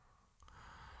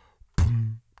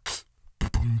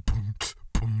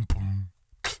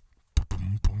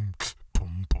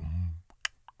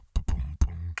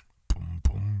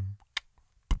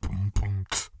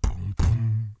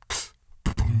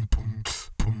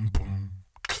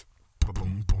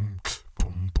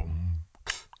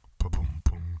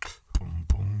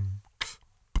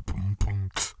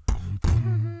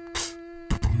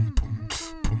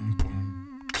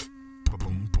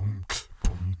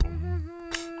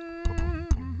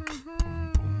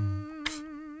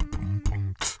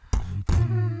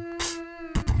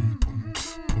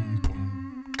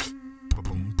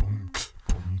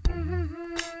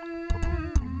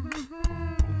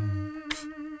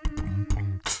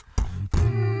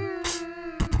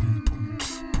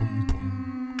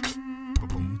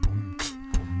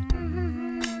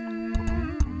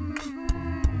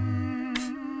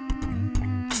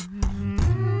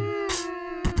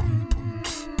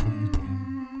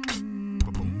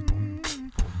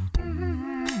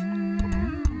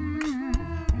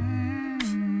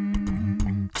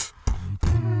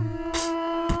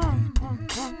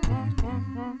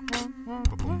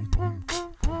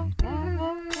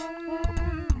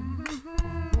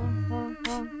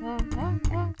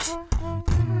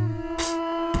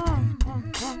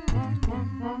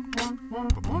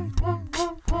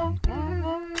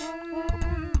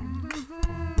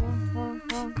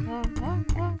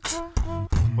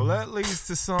 Well, at least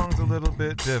the song's a little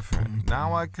bit different.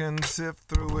 Now I can sift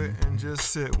through it and just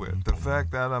sit with the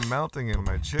fact that I'm melting in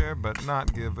my chair, but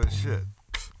not give a shit,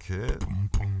 kid.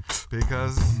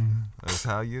 Because that's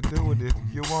how you do it if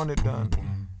you want it done.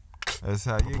 That's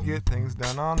how you get things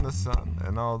done on the sun.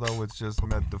 And although it's just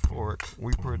metaphoric,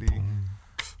 we pretty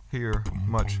here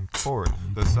much for it.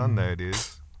 The sun, that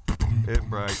is. It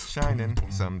bright shining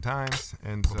sometimes,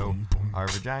 and so our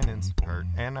vaginas hurt,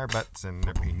 and our butts and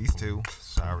our peenies too.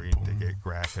 Sorry to get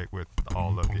graphic with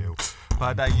all of you,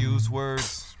 but I use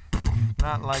words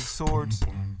not like swords,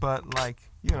 but like,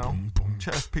 you know,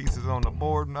 chess pieces on the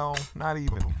board. No, not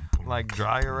even like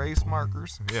dry erase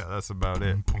markers. Yeah, that's about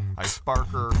it. I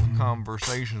sparker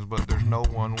conversations, but there's no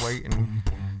one waiting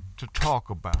to talk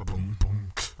about them.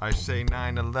 I say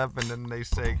 9/11 and they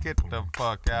say, get the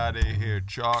fuck out of here,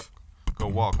 chalk. Go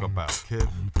walk about, kid.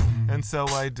 And so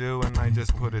I do, and I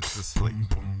just put it to sleep.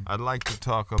 I'd like to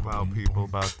talk about people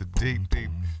about the deep,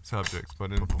 deep subjects,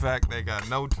 but in fact they got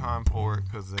no time for it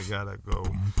because they gotta go,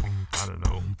 I don't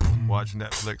know, watch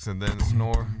Netflix and then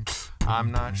snore.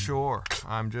 I'm not sure.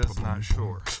 I'm just not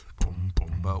sure.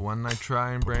 But when I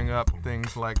try and bring up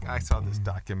things like, I saw this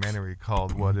documentary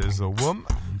called What Is a Woman?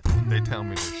 They tell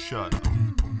me to shut up.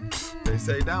 They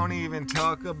say, don't even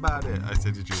talk about it. I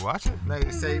said, did you watch it? They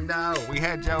say, no, we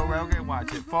had Joe Rogan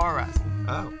watch it for us.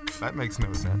 Oh, that makes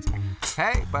no sense.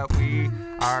 Hey, but we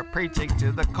are preaching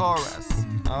to the chorus.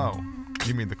 Oh,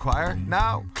 you mean the choir?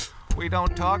 No, we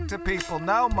don't talk to people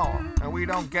no more. And we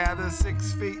don't gather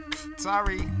 6 feet.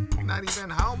 Sorry, not even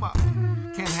homo.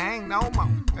 Can hang no more.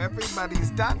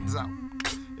 Everybody's done so.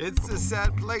 It's a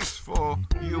sad place for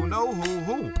you know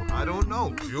who. I don't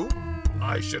know. You?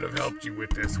 I should have helped you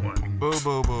with this one. Boo,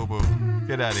 boo, boo, boo.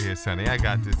 Get out of here, Sonny. I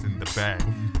got this in the bag.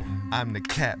 I'm the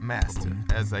cat master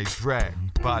as I drag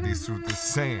bodies through the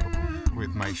sand with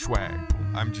my swag.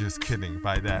 I'm just kidding.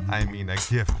 By that, I mean a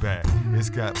gift bag. It's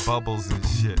got bubbles and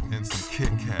shit and some Kit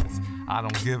Kats. I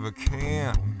don't give a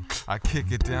can. I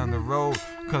kick it down the road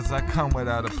cause I come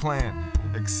without a plan.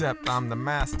 Except I'm the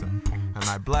master and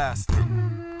I blast through.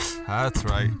 That's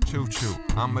right, choo-choo.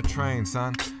 I'm a train,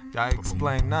 son. I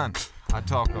explain none. I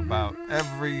talk about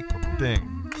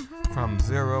everything from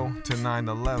 0 to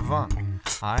 9/11.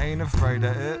 I ain't afraid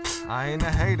of it. I ain't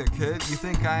a hater, kid. You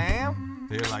think I am?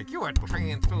 They're like, you a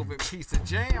transphobic piece of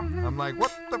jam. I'm like,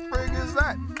 what the frig is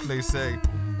that? They say,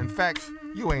 in fact,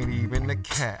 you ain't even a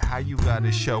cat. How you got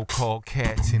a show called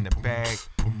Cats in the Bag?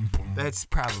 That's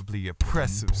probably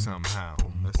oppressive somehow.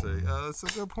 I say, that's a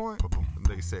good point. And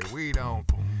they say, we don't.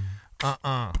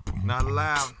 Not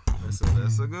allowed. I said,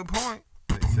 that's a good point.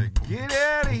 They said, get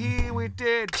out of here with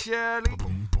that, Charlie.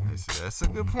 I said, that's a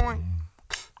good point.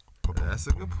 That's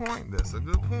a good point. That's a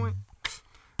good point.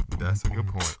 That's a good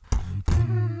point.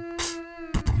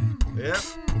 Yep.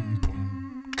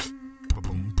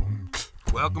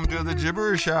 Welcome to the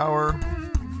Gibberish Hour,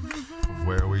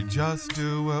 where we just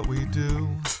do what we do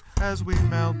as we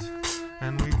melt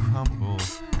and we crumble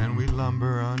and we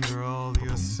lumber under all the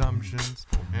assumptions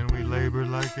and we labor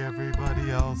like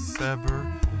everybody else ever.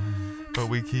 But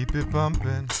we keep it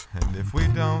bumping, and if we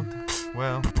don't,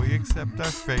 well, we accept our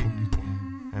fate.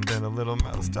 And then a little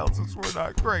mouse tells us we're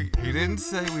not great. He didn't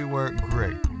say we weren't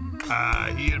great.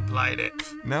 He implied it.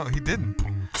 No, he didn't.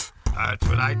 That's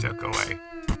what I took away.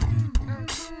 I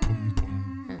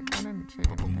didn't say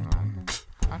anything like that.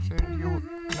 I said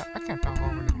I can't talk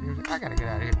over the music. I gotta get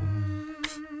out of here.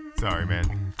 Sorry,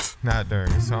 man. Not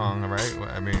during a song, right?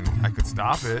 I mean, I could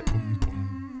stop it,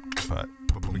 but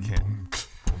we can't.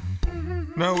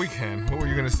 No, we can. What were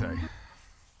you gonna say?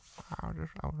 I was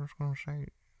just gonna say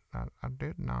I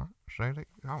did not say that.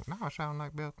 Oh, now I sound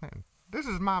like Bill Clinton.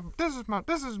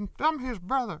 I'm his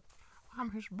brother.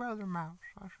 I'm his brother mouse.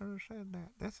 I should have said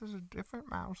that. This is a different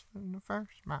mouse than the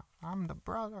first mouse. I'm the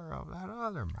brother of that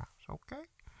other mouse, okay?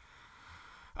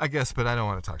 I guess, but I don't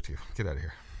want to talk to you. Get out of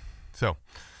here. So,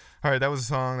 all right, that was a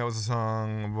song.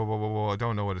 Blah, blah, blah, blah. I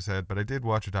don't know what it said, but I did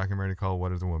watch a documentary called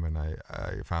What Is a Woman. I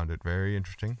found it very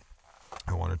interesting.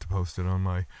 I wanted to post it on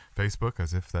my Facebook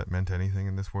as if that meant anything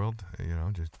in this world. You know,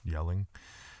 just yelling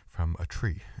from a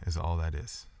tree is all that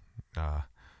is.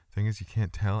 Thing is, you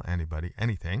can't tell anybody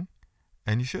anything,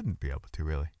 and you shouldn't be able to,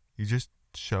 really. You just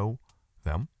show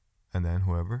them, and then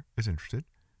whoever is interested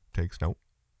takes note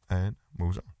and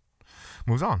moves on.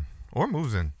 Moves on, or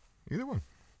moves in. Either one.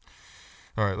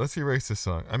 All right, let's erase this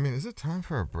song. I mean, is it time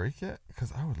for a break yet?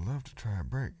 Because I would love to try a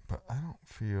break, but I don't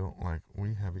feel like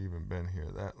we have even been here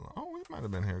that long. Oh, we might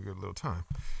have been here a good little time.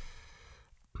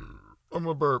 I'm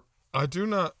a burp. I'd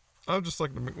just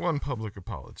like to make one public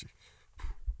apology.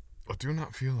 I do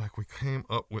not feel like we came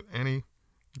up with any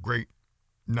great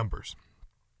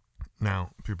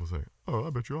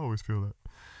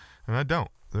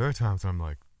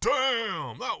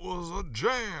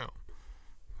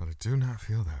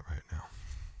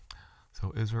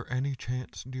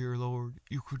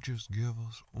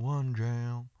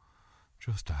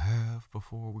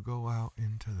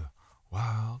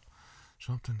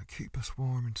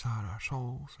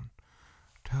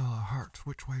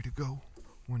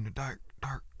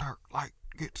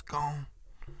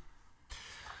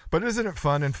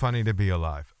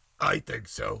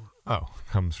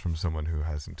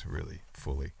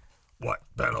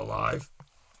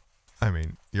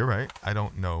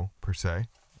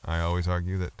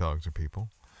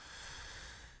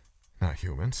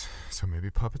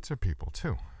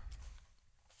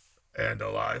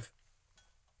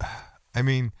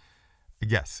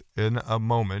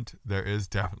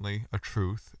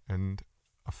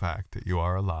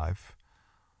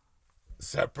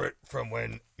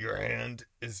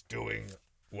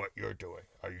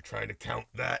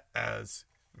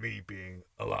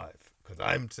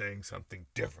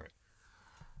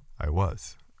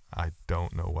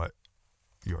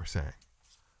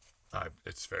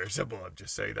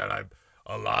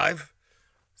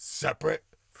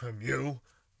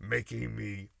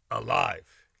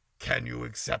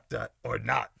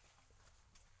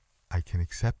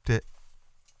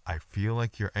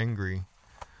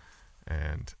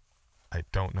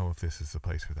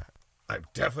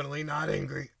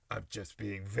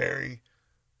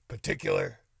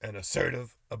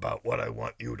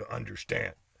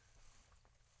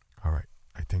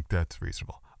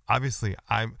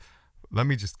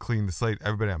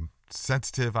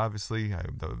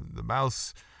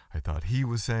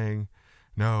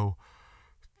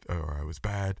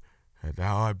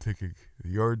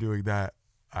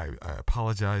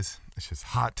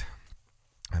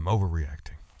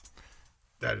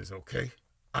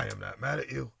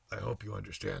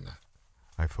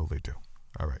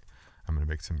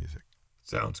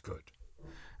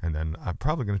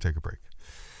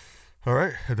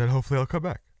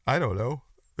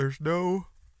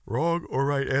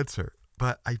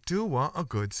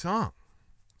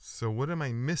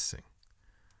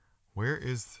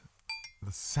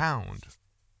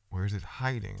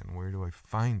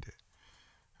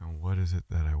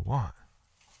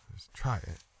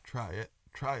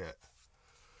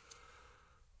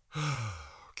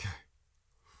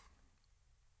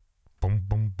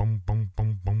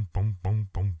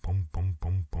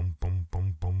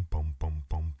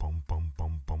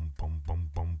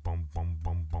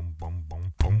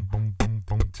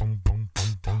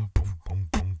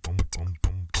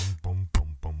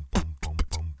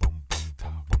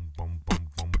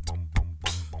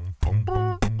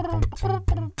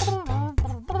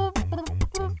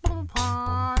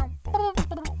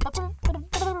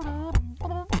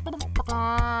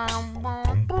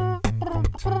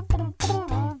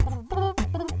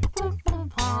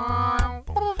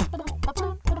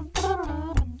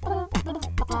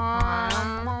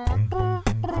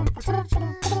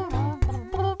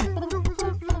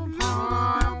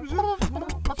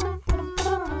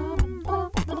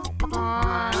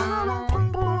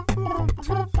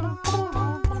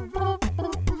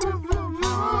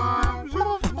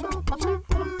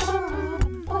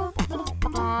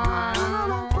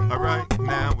Alright,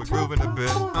 now we're grooving a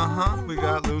bit. We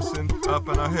got loosened up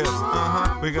in our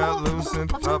hips. We got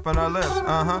loosened up in our lips.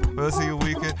 Let's see if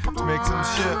we can make some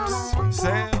ships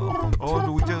sail, or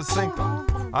do we just sink them?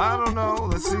 I don't know,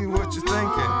 let's see what you're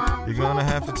thinking. You're gonna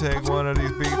have to take one of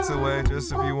these beats away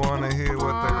just if you wanna hear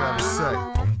what they gotta say.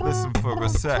 Listen for a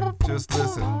sec, just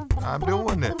listen. I'm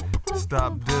doing it,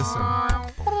 stop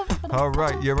dissing.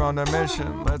 Alright, you're on a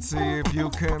mission. Let's see if you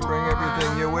can bring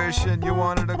everything you're wishing. You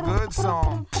wanted a good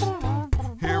song.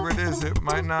 Here it is, it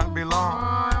might not be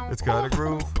long. It's got a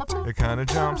groove, it kinda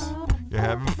jumps. You're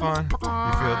having fun, you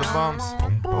feel the bumps.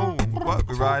 Oh, what,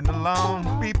 we riding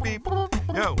along? Beep, beep.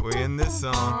 Yo, we're in this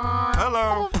song.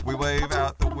 Hello, we wave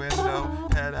out the window,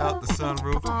 head out the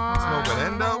sunroof. Smoke an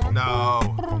endo?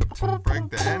 No. Break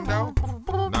the endo?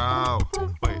 No.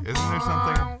 Wait, isn't there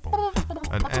something?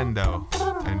 An endo,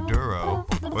 enduro,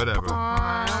 whatever.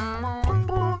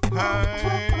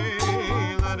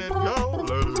 Hey, let it go,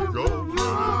 let it go,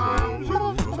 let it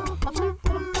go.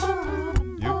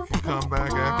 You can come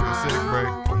back after a sick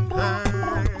break.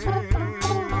 Hey,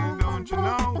 don't you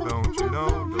know, don't you know,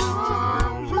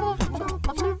 don't you know?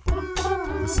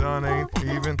 The sun ain't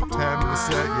even having to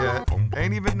set yet.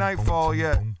 Ain't even nightfall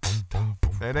yet.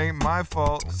 It ain't my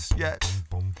fault yet.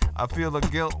 I feel a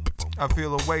guilt, I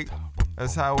feel a weight.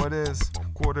 That's how it is.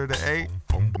 7:45.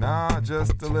 Nah,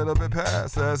 just a little bit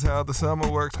past. That's how the summer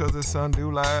works, cause the sun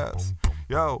do last.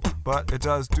 Yo, but it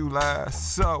does do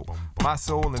last. So, my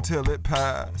soul until it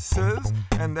passes.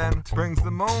 And then brings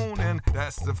the moon, and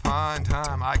that's the fine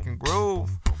time I can groove.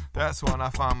 That's when I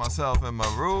find myself in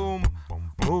my room,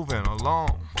 moving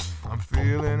along. I'm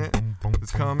feeling it,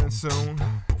 it's coming soon.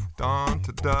 Dawn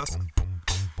to dusk.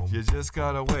 You just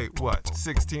gotta wait,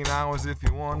 16 hours if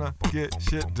you wanna get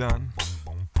shit done.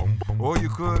 Or you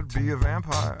could be a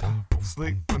vampire,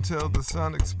 sleep until the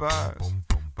sun expires.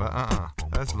 But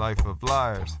that's life of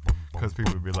liars. Cause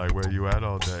people be like, where you at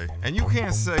all day? And you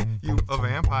can't say you a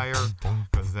vampire,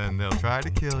 cause then they'll try to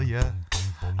kill ya.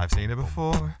 I've seen it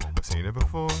before,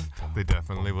 they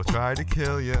definitely will try to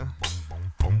kill ya.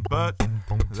 But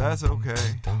that's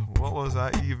okay. What was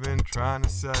I even trying to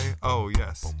say? Oh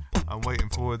yes, I'm waiting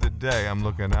for the day. I'm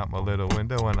looking out my little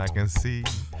window and I can see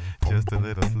just a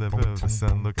little sliver of the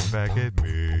sun looking back at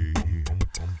me.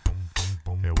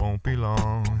 It won't be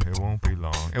long,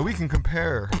 And we can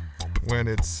compare when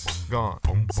it's gone.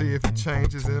 See if it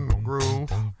changes in my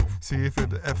groove. See if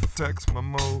it affects my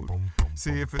mood.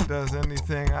 See if it does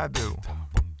anything I do.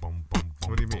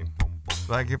 What do you mean?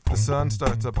 Like if the sun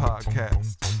starts a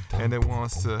podcast and it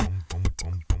wants to,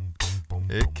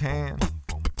 it can,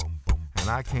 and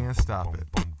I can't stop it.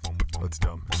 That's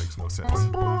dumb. It makes no sense.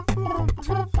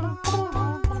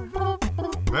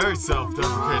 Very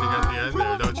self-deprecating at the end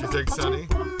there, don't you think, Sonny?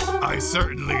 I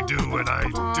certainly do, and I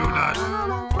do not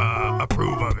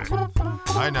approve of it.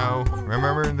 I know.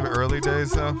 Remember in the early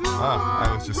days, though?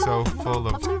 I was just so full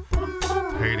of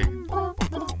hating.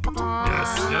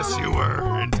 Yes, you were.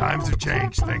 And times have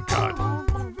changed, thank God.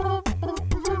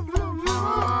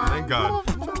 Thank God.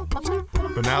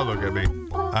 But now look at me.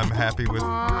 I'm happy with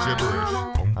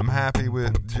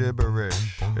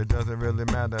gibberish. It doesn't really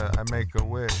matter. I make a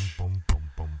wish.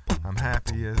 I'm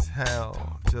happy as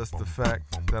hell. Just the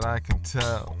fact that I can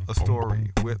tell a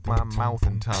story with my mouth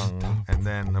and tongue. And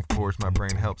then, of course, my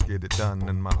brain helps get it done.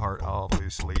 And my heart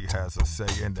obviously has a say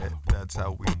in it. That's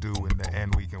how we do. In the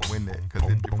end, we can win it. Cause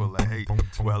if you're full of hate,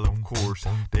 well, of course,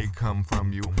 they come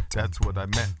from you. That's what I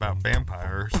meant about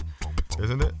vampires.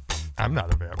 Isn't it? I'm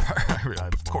not a vampire. I mean,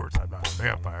 of course, I'm not a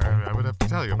vampire. I would have to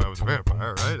tell you if I was a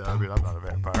vampire, right? I mean, I'm not a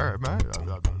vampire. I'm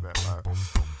not a vampire.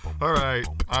 All right,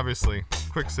 obviously,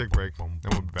 quick sick break, then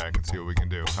we'll be back and see what we can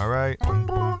do. All right?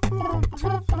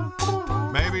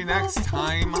 Maybe next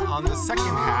time on the second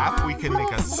half, we can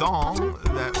make a song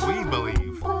that we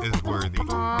believe is worthy.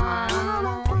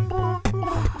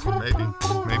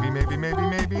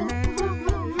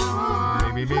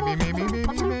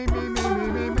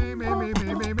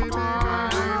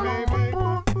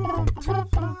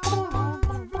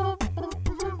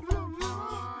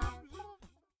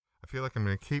 I feel like I'm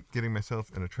going to keep getting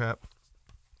myself in a trap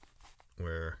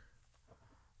where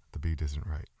the beat isn't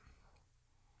right.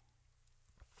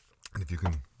 And if you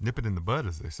can nip it in the bud,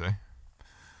 as they say,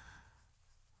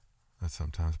 that's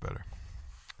sometimes better.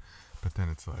 But then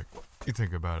it's like, you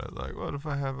think about it, like, what if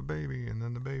I have a baby, and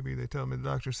then the baby, they tell me the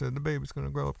doctor said the baby's going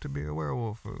to grow up to be a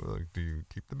werewolf. Like, do you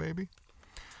keep the baby?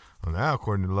 Well, now,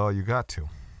 according to the law, you got to,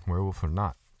 werewolf or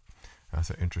not. That's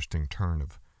an interesting turn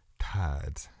of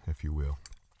tides, if you will.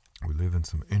 We live in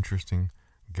some interesting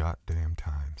goddamn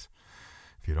times.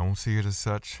 If you don't see it as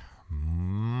such,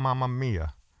 mamma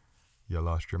mia, you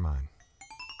lost your mind.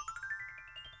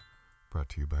 Brought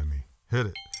to you by me. Hit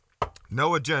it.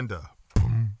 No agenda.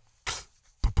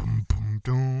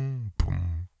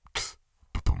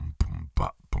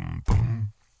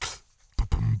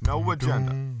 No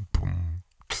agenda.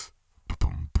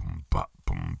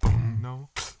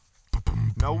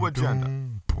 No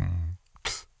agenda.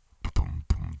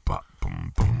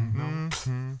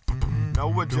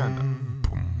 No agenda.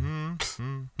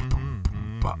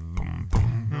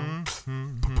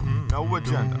 No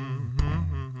agenda.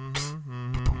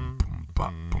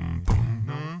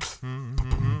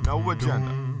 No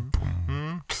agenda.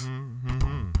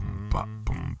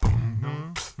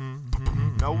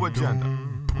 No agenda.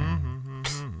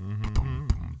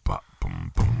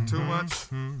 Too much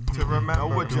to remember.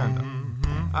 No agenda.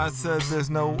 I said there's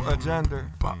no agenda.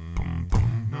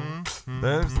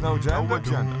 There's no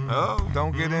agenda. Oh,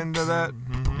 don't get into that.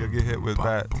 You'll get hit with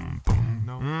bats.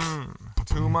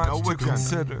 Too much to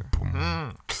consider.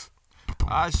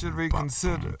 I should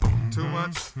reconsider. Too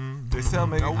much. They tell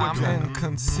me I'm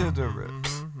inconsiderate.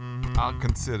 I'll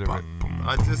consider it.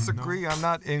 I disagree. I'm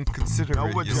not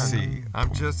inconsiderate, you see.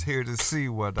 I'm just here to see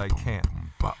what I can.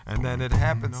 And then it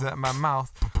happens that my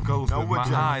mouth goes with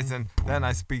my eyes, and then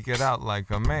I speak it out like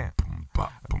a man.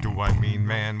 Do I mean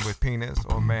man with penis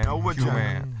or man No human?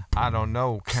 agenda. I don't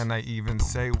know. Can I even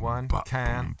say one?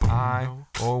 Can I?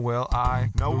 Or will I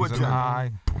No lose an agenda.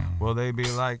 eye? Will they be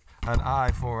like an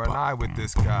eye for an eye with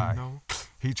this guy? No.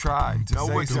 He tried to No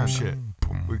say some agenda. shit.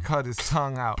 We cut his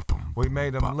tongue out. We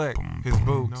made him lick his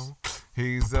boots. No.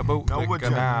 He's a bootlicker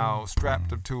agenda. now.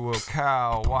 Strapped up to a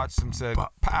cow. Watched him said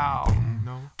pow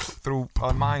No. through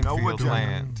a minefield agenda.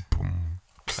 land.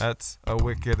 That's a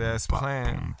wicked ass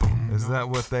plan. Is that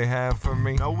what they have for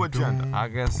me? No agenda. I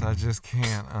guess I just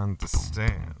can't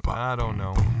understand. I don't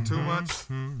know. Too much?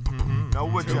 No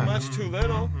Too agenda. much, too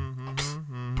little?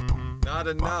 Not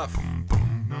enough.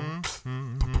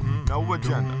 No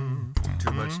agenda.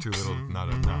 Too much, too little, not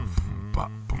enough.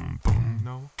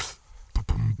 No.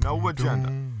 No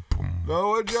agenda.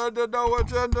 No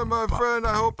agenda, my friend.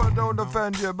 I hope I don't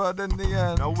offend you, but in the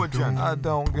end, No agenda. I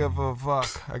don't give a fuck.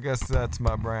 I guess that's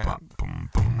my brand.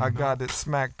 I got it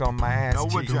smacked on my ass No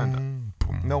cheek. agenda.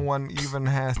 No one even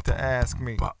has to ask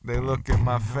me. They look in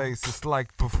my face. It's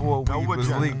like before No weed was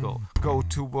agenda. legal. Go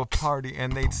to a party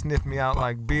and they'd sniff me out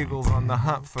like beagles on the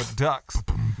hunt for ducks.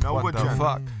 No What the agenda.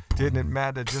 fuck? Didn't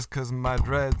matter just 'cause my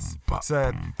dreads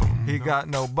said he got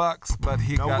no bucks, but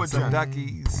he No got some agenda.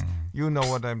 duckies. You know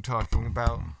what I'm talking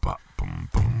about.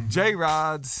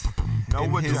 J-Rods No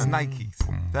in his agenda.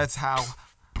 Nikes. That's how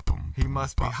he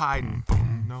must be hiding.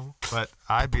 No. But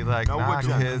I'd be like, No nah,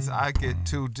 agenda. kids, I get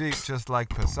too deep just like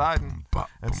Poseidon.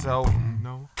 And so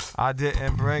No. I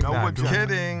didn't bring No them. agenda.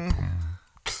 Kidding.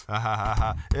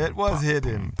 It was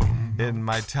hidden in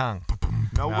my tongue.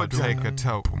 No Now take agenda. a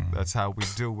toke. That's how we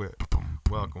do it.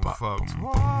 Welcome, folks. Too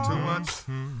much?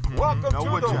 Welcome No to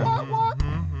the agenda. what?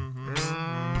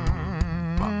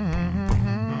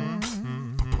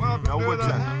 Welcome No to the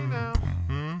agenda. Hey Now.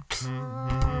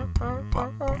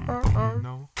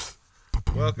 No.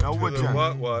 Welcome No to the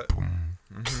agenda. what?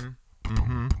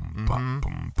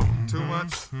 Too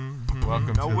much?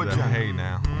 Welcome No to the agenda. Hey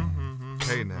Now.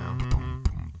 Hey Now.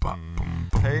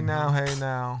 Hey now, hey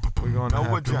now. We're gonna No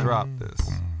have to agenda. drop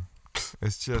this.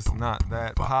 It's just not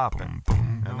that poppin'.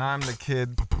 And I'm the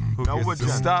kid who No gets to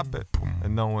agenda. stop it.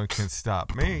 And no one can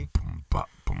stop me.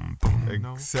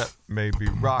 Except maybe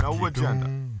Rocky. No agenda.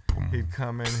 He'd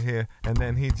come in here and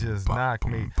then he'd just knock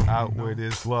me out with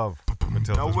his glove.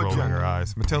 Matilda's No rolling agenda. her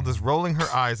eyes. Matilda's rolling her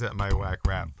eyes at my whack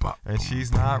rap. And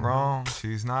she's not wrong.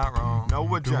 She's not wrong.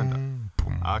 No agenda.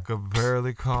 I could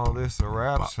barely call this a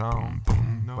rap song.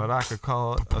 No. But I could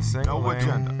call it a sing-a-ling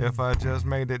agenda. if I just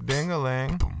made it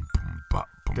ding-a-ling.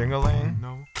 Ding-a-ling.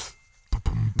 No.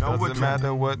 No Doesn't agenda.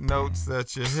 matter what notes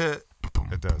that you hit.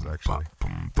 It does, actually.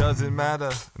 Doesn't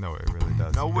matter. No, it really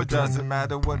does. No It doesn't agenda.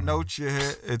 matter what notes you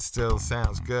hit. It still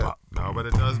sounds good. No, but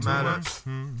it does matter.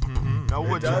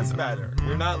 No It does agenda. matter.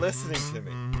 You're not listening to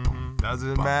me.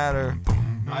 Doesn't matter.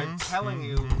 I'm telling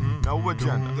you No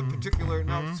agenda. the particular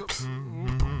notes.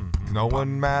 No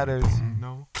one matters.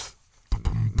 No.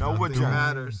 No Nothing agenda.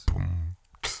 matters.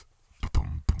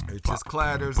 It just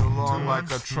clatters along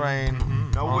like a train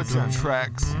No on some agenda.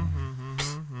 tracks.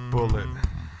 Bullet,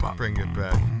 bring it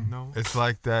back. No. It's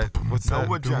like that. What's No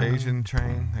that agenda. Asian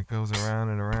train that goes around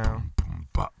and around?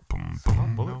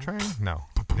 Bullet No. train? No.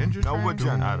 Ninja No train?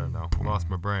 agenda. I don't know. Lost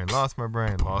my brain. Lost my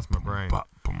brain.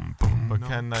 But No.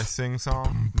 can I sing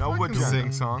song? No I can agenda.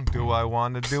 sing song. Do I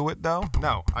want to do it though?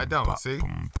 No, I don't. See?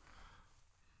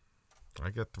 I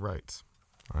get the rights.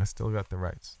 I still got the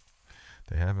rights.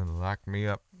 They haven't locked me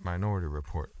up Minority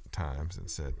Report times and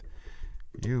said,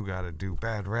 you gotta do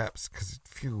bad raps because it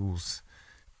fuels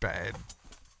bad.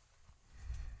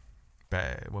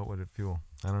 What would it fuel?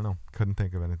 I don't know. Couldn't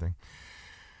think of anything.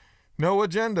 No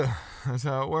agenda. That's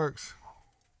how it works.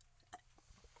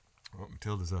 Oh,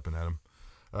 Matilda's up and at him.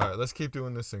 All right, let's keep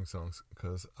doing this sing songs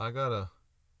because I gotta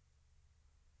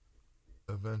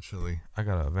eventually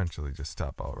just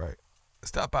stop outright.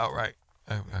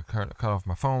 I cut off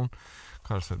my phone.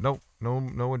 Carter said, nope,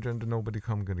 no agenda. Nobody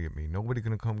come gonna get me. Nobody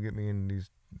gonna come get me in these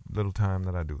little time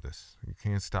that I do this. You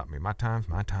can't stop me. My time's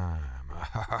my time.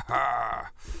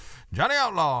 Johnny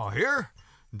Outlaw here.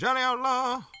 Johnny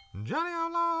Outlaw.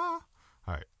 All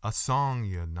right, a song,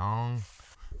 you know.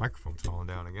 Microphone's falling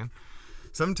down again.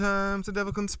 Sometimes the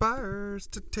devil conspires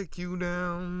to take you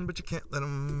down, but you can't let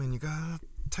him, and you gotta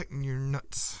tighten your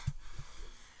nuts.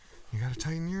 You gotta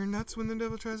tighten your nuts when the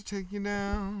devil tries to take you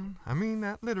down. I mean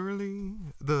that literally.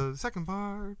 The second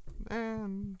part,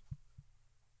 and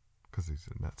because these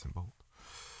are nuts and bolts.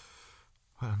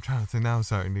 But I'm trying to think now. I'm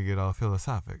starting to get all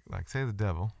philosophic. Like, say the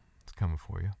devil is coming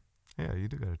for you. Yeah, you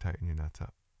do gotta tighten your nuts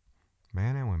up,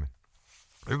 man and women.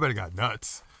 Everybody got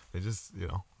nuts. They just,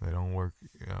 they don't work.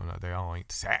 They all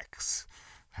ain't sex.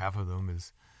 Half of them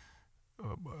is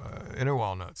inner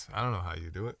walnuts. I don't know how you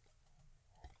do it.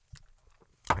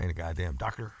 I ain't a goddamn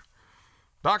doctor.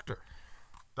 Doctor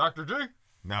G?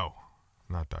 No,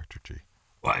 not Dr. G.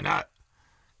 Why not?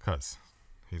 'Cause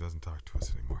he doesn't talk to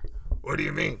us anymore. What do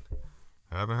you mean?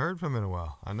 I haven't heard from him in a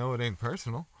while. I know it ain't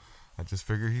personal. I just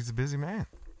figure he's a busy man.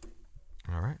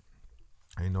 All right.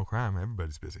 Ain't no crime.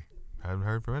 Everybody's busy. Haven't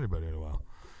heard from anybody in a while.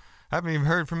 Haven't even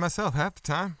heard from myself half the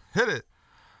time. Hit it.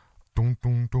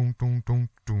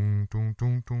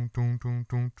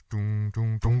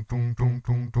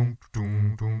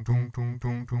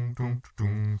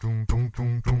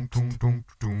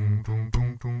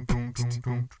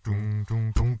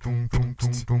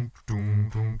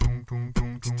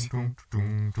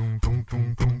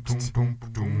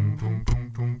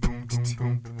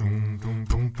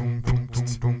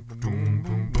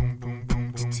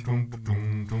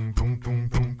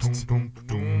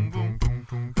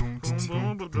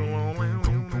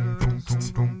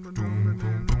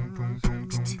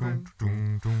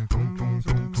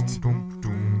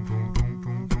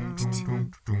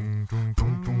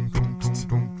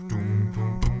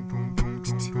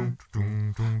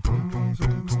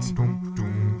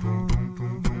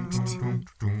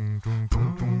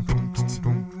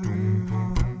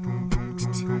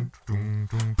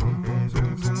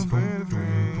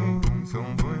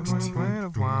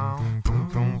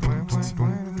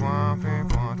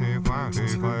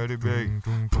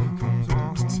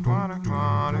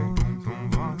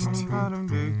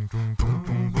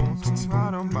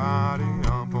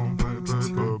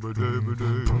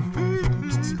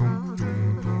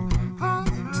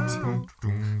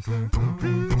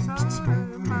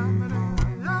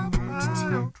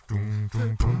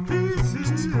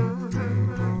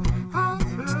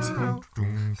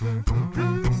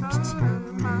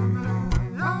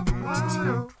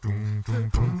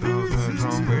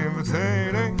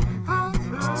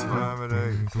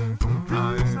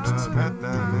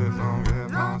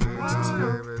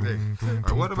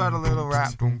 What about a little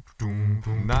rap?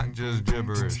 Not just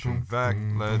gibberish. In fact,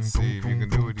 let's see if you can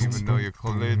do it even though your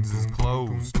lids is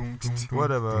closed.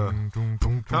 Whatever.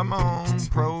 Come on,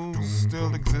 pros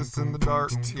still exist in the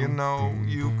dark. You know,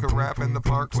 you could rap in the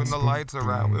park when the lights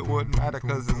are out. It wouldn't matter,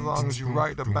 cause as long as you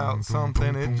write about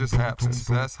something, it just happens.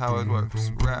 That's how it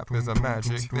works. Rap is a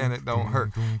magic, then it don't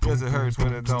hurt. Yes, it hurts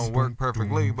when it don't work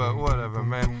perfectly, but whatever,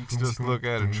 man. Just look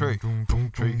at a tree.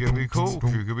 Tree could be cool,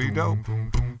 tree could be dope.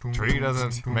 Tree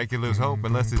doesn't make you lose hope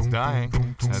unless it's dying.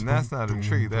 And that's not a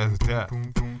tree, that's death.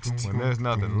 When there's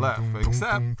nothing left,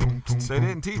 except they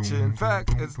didn't teach you. In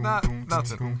fact, it's not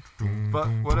nothing. But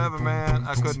whatever, man,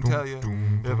 I couldn't tell you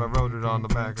if I wrote it on the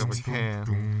back of a can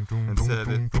and said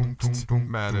it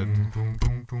mattered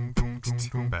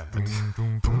bad.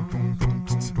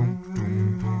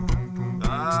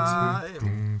 I'm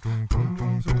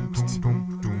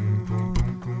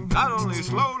not only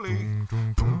slowly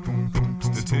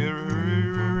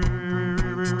deteriorating,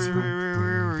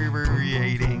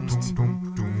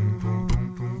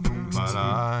 but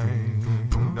I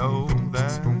know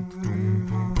that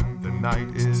the night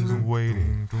is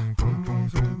waiting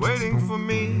for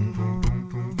me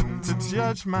to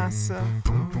judge myself,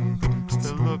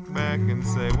 to look back and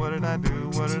say, what did I do,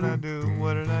 what did I do,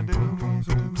 what did I do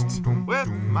with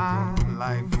my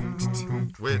life,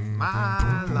 with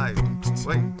my life,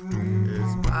 wait,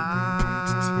 it's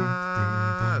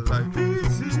my life.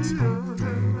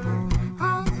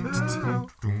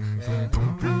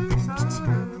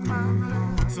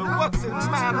 So what's it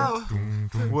matter?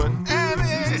 What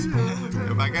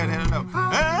if I got to know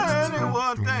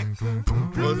anyone think?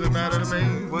 Does it matter to me?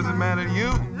 Does it matter to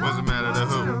you? Does it matter to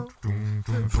who?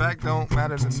 In fact, don't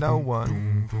matter to no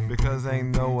one, because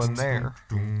ain't no one there,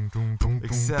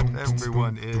 except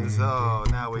everyone is. Oh,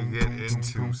 now we get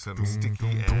into some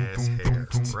sticky ass hair,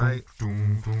 right?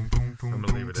 I'm gonna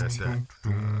leave it at that.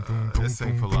 This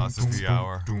ain't philosophy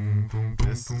hour.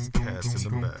 This is Cats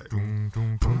in the Bag. Oh,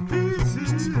 yes,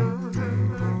 yes, no.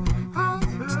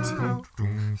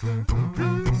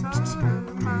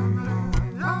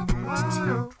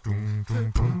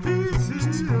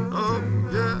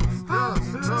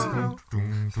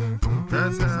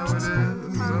 That's how it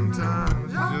is.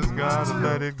 Sometimes you just gotta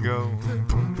let it go.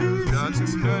 Got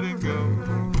to let it go.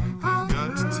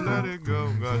 Got to let it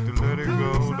go. Got to let it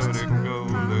go. Let it go.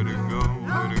 Let it go.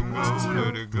 Let it go.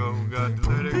 Let it go. Got to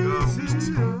let it go.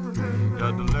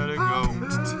 Got to let it go.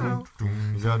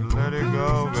 You got to let it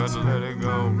go. Got to let it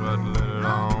go. Got to let it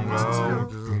on go.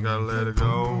 Just gotta let it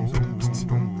go. Let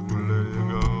it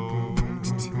go.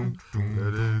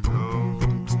 Let it go.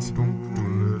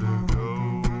 Let it go. Let it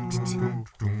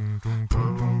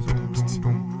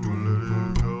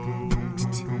go.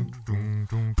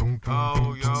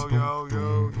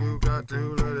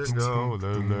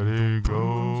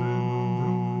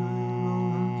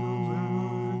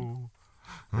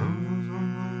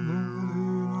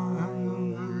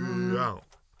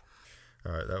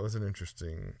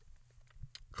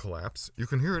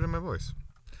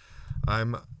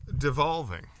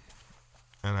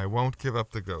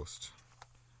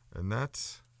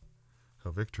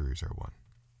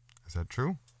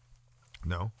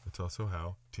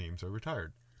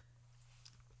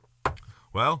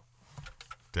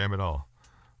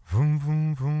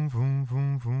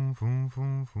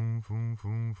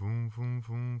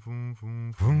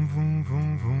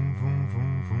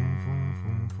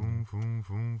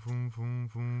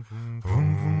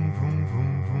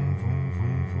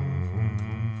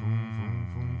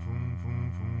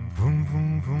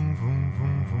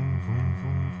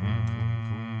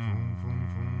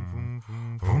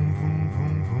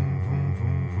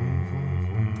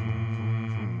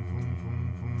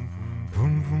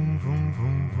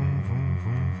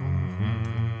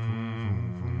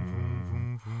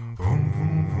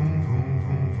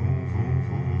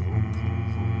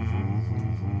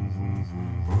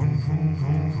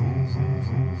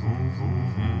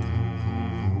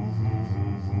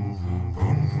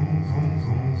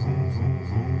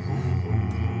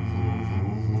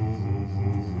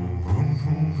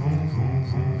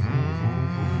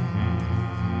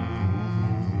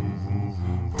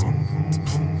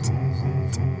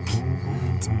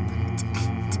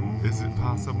 Is it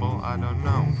possible? I don't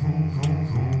know.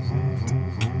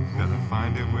 Gotta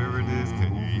find it where it is.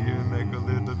 Can you hear make a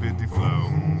little bitty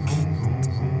flow?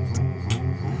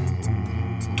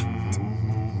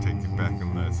 Take it back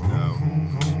and let's know.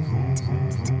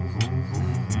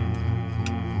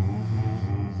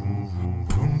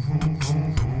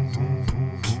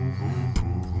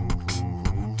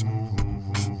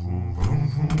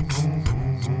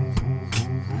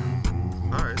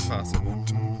 Alright, it's possible.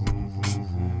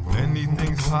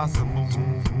 Anything's possible.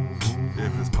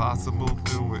 If it's possible,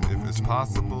 do it. If it's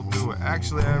possible, do it.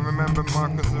 Actually, I remember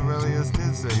Marcus Aurelius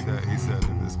did say that. He said,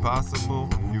 if it's possible,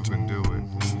 you can do it.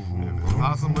 If it's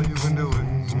possible, you can do it.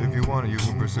 If you want it, you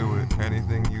can pursue it.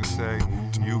 Anything you say,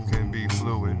 you can be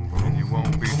fluid. And you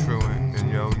won't be truant. And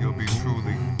you'll be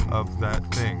truly of that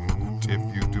thing if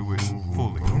you do it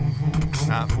fully.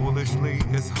 Not foolishly,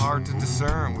 it's hard to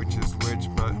discern which is which,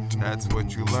 but that's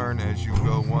what you learn as you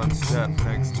go one step.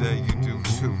 Next day you do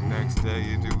two, next day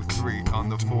you do three, on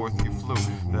the fourth you flew.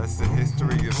 That's the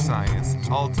history of science.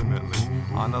 Ultimately,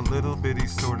 on a little bitty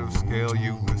sort of scale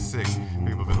you could see.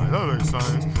 People be like, that ain't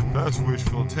science, that's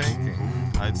wishful thinking.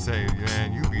 I'd say,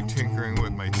 man, you be tinkering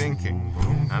with my thinking.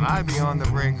 And I be on the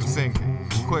brink of sinking,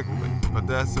 quickly. But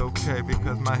that's okay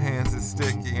because my hands is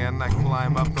sticky and I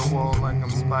climb up the wall like I'm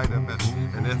Spider-Man.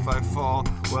 And if I fall,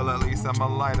 well at least I'm a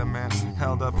lighter man,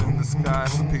 held up in the sky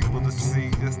for people to see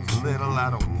just a little. I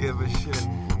don't give a shit,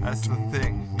 that's the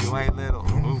thing, you ain't little.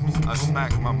 Oops, I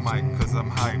smacked my mic cause I'm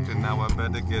hyped and now I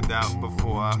better get out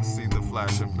before I see the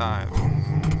flash of knives.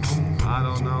 I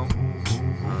don't know,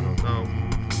 I don't know,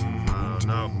 I don't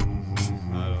know,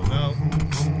 I don't know,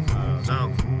 I don't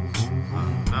know, I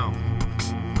don't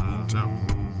know.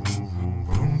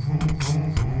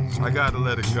 I gotta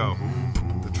let it go.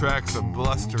 The track's a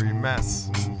blustery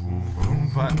mess,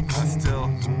 but I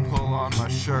still pull on my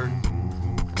shirt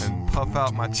and puff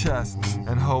out my chest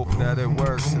and hope that it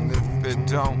works. And if it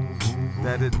don't,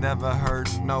 that it never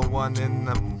hurt no one in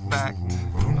the fact.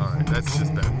 Alright, that's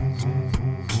just bad.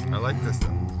 I like this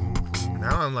though.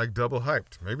 Now I'm like double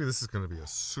hyped. Maybe this is gonna be a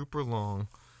super long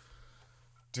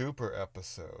duper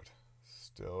episode.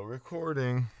 Still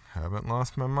recording. Haven't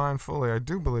lost my mind fully. I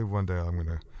do believe one day I'm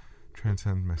gonna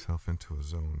transcend myself into a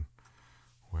zone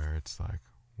where it's like,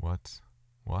 what's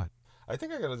what? I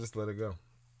think I gotta just let it go.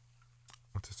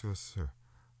 I'll just do this here.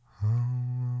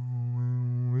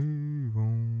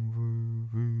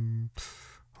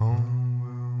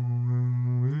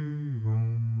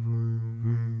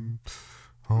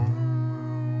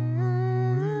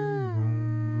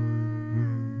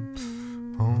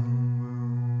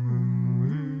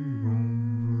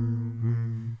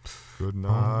 Good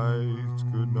night,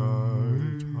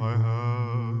 I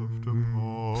have to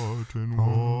part and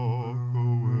walk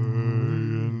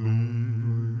away and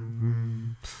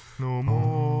leave. No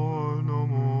more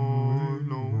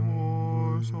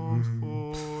songs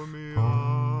for me, I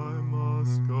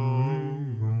must go.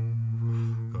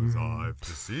 'Cause I've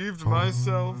deceived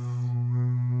myself, I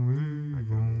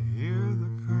can hear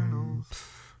the kernels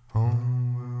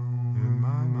in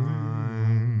my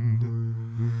mind.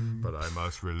 But I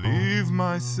must relieve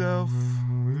myself.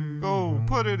 Go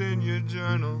put it in your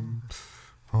journal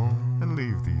and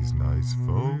leave these nice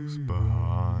folks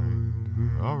behind.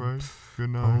 Alright,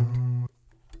 good night.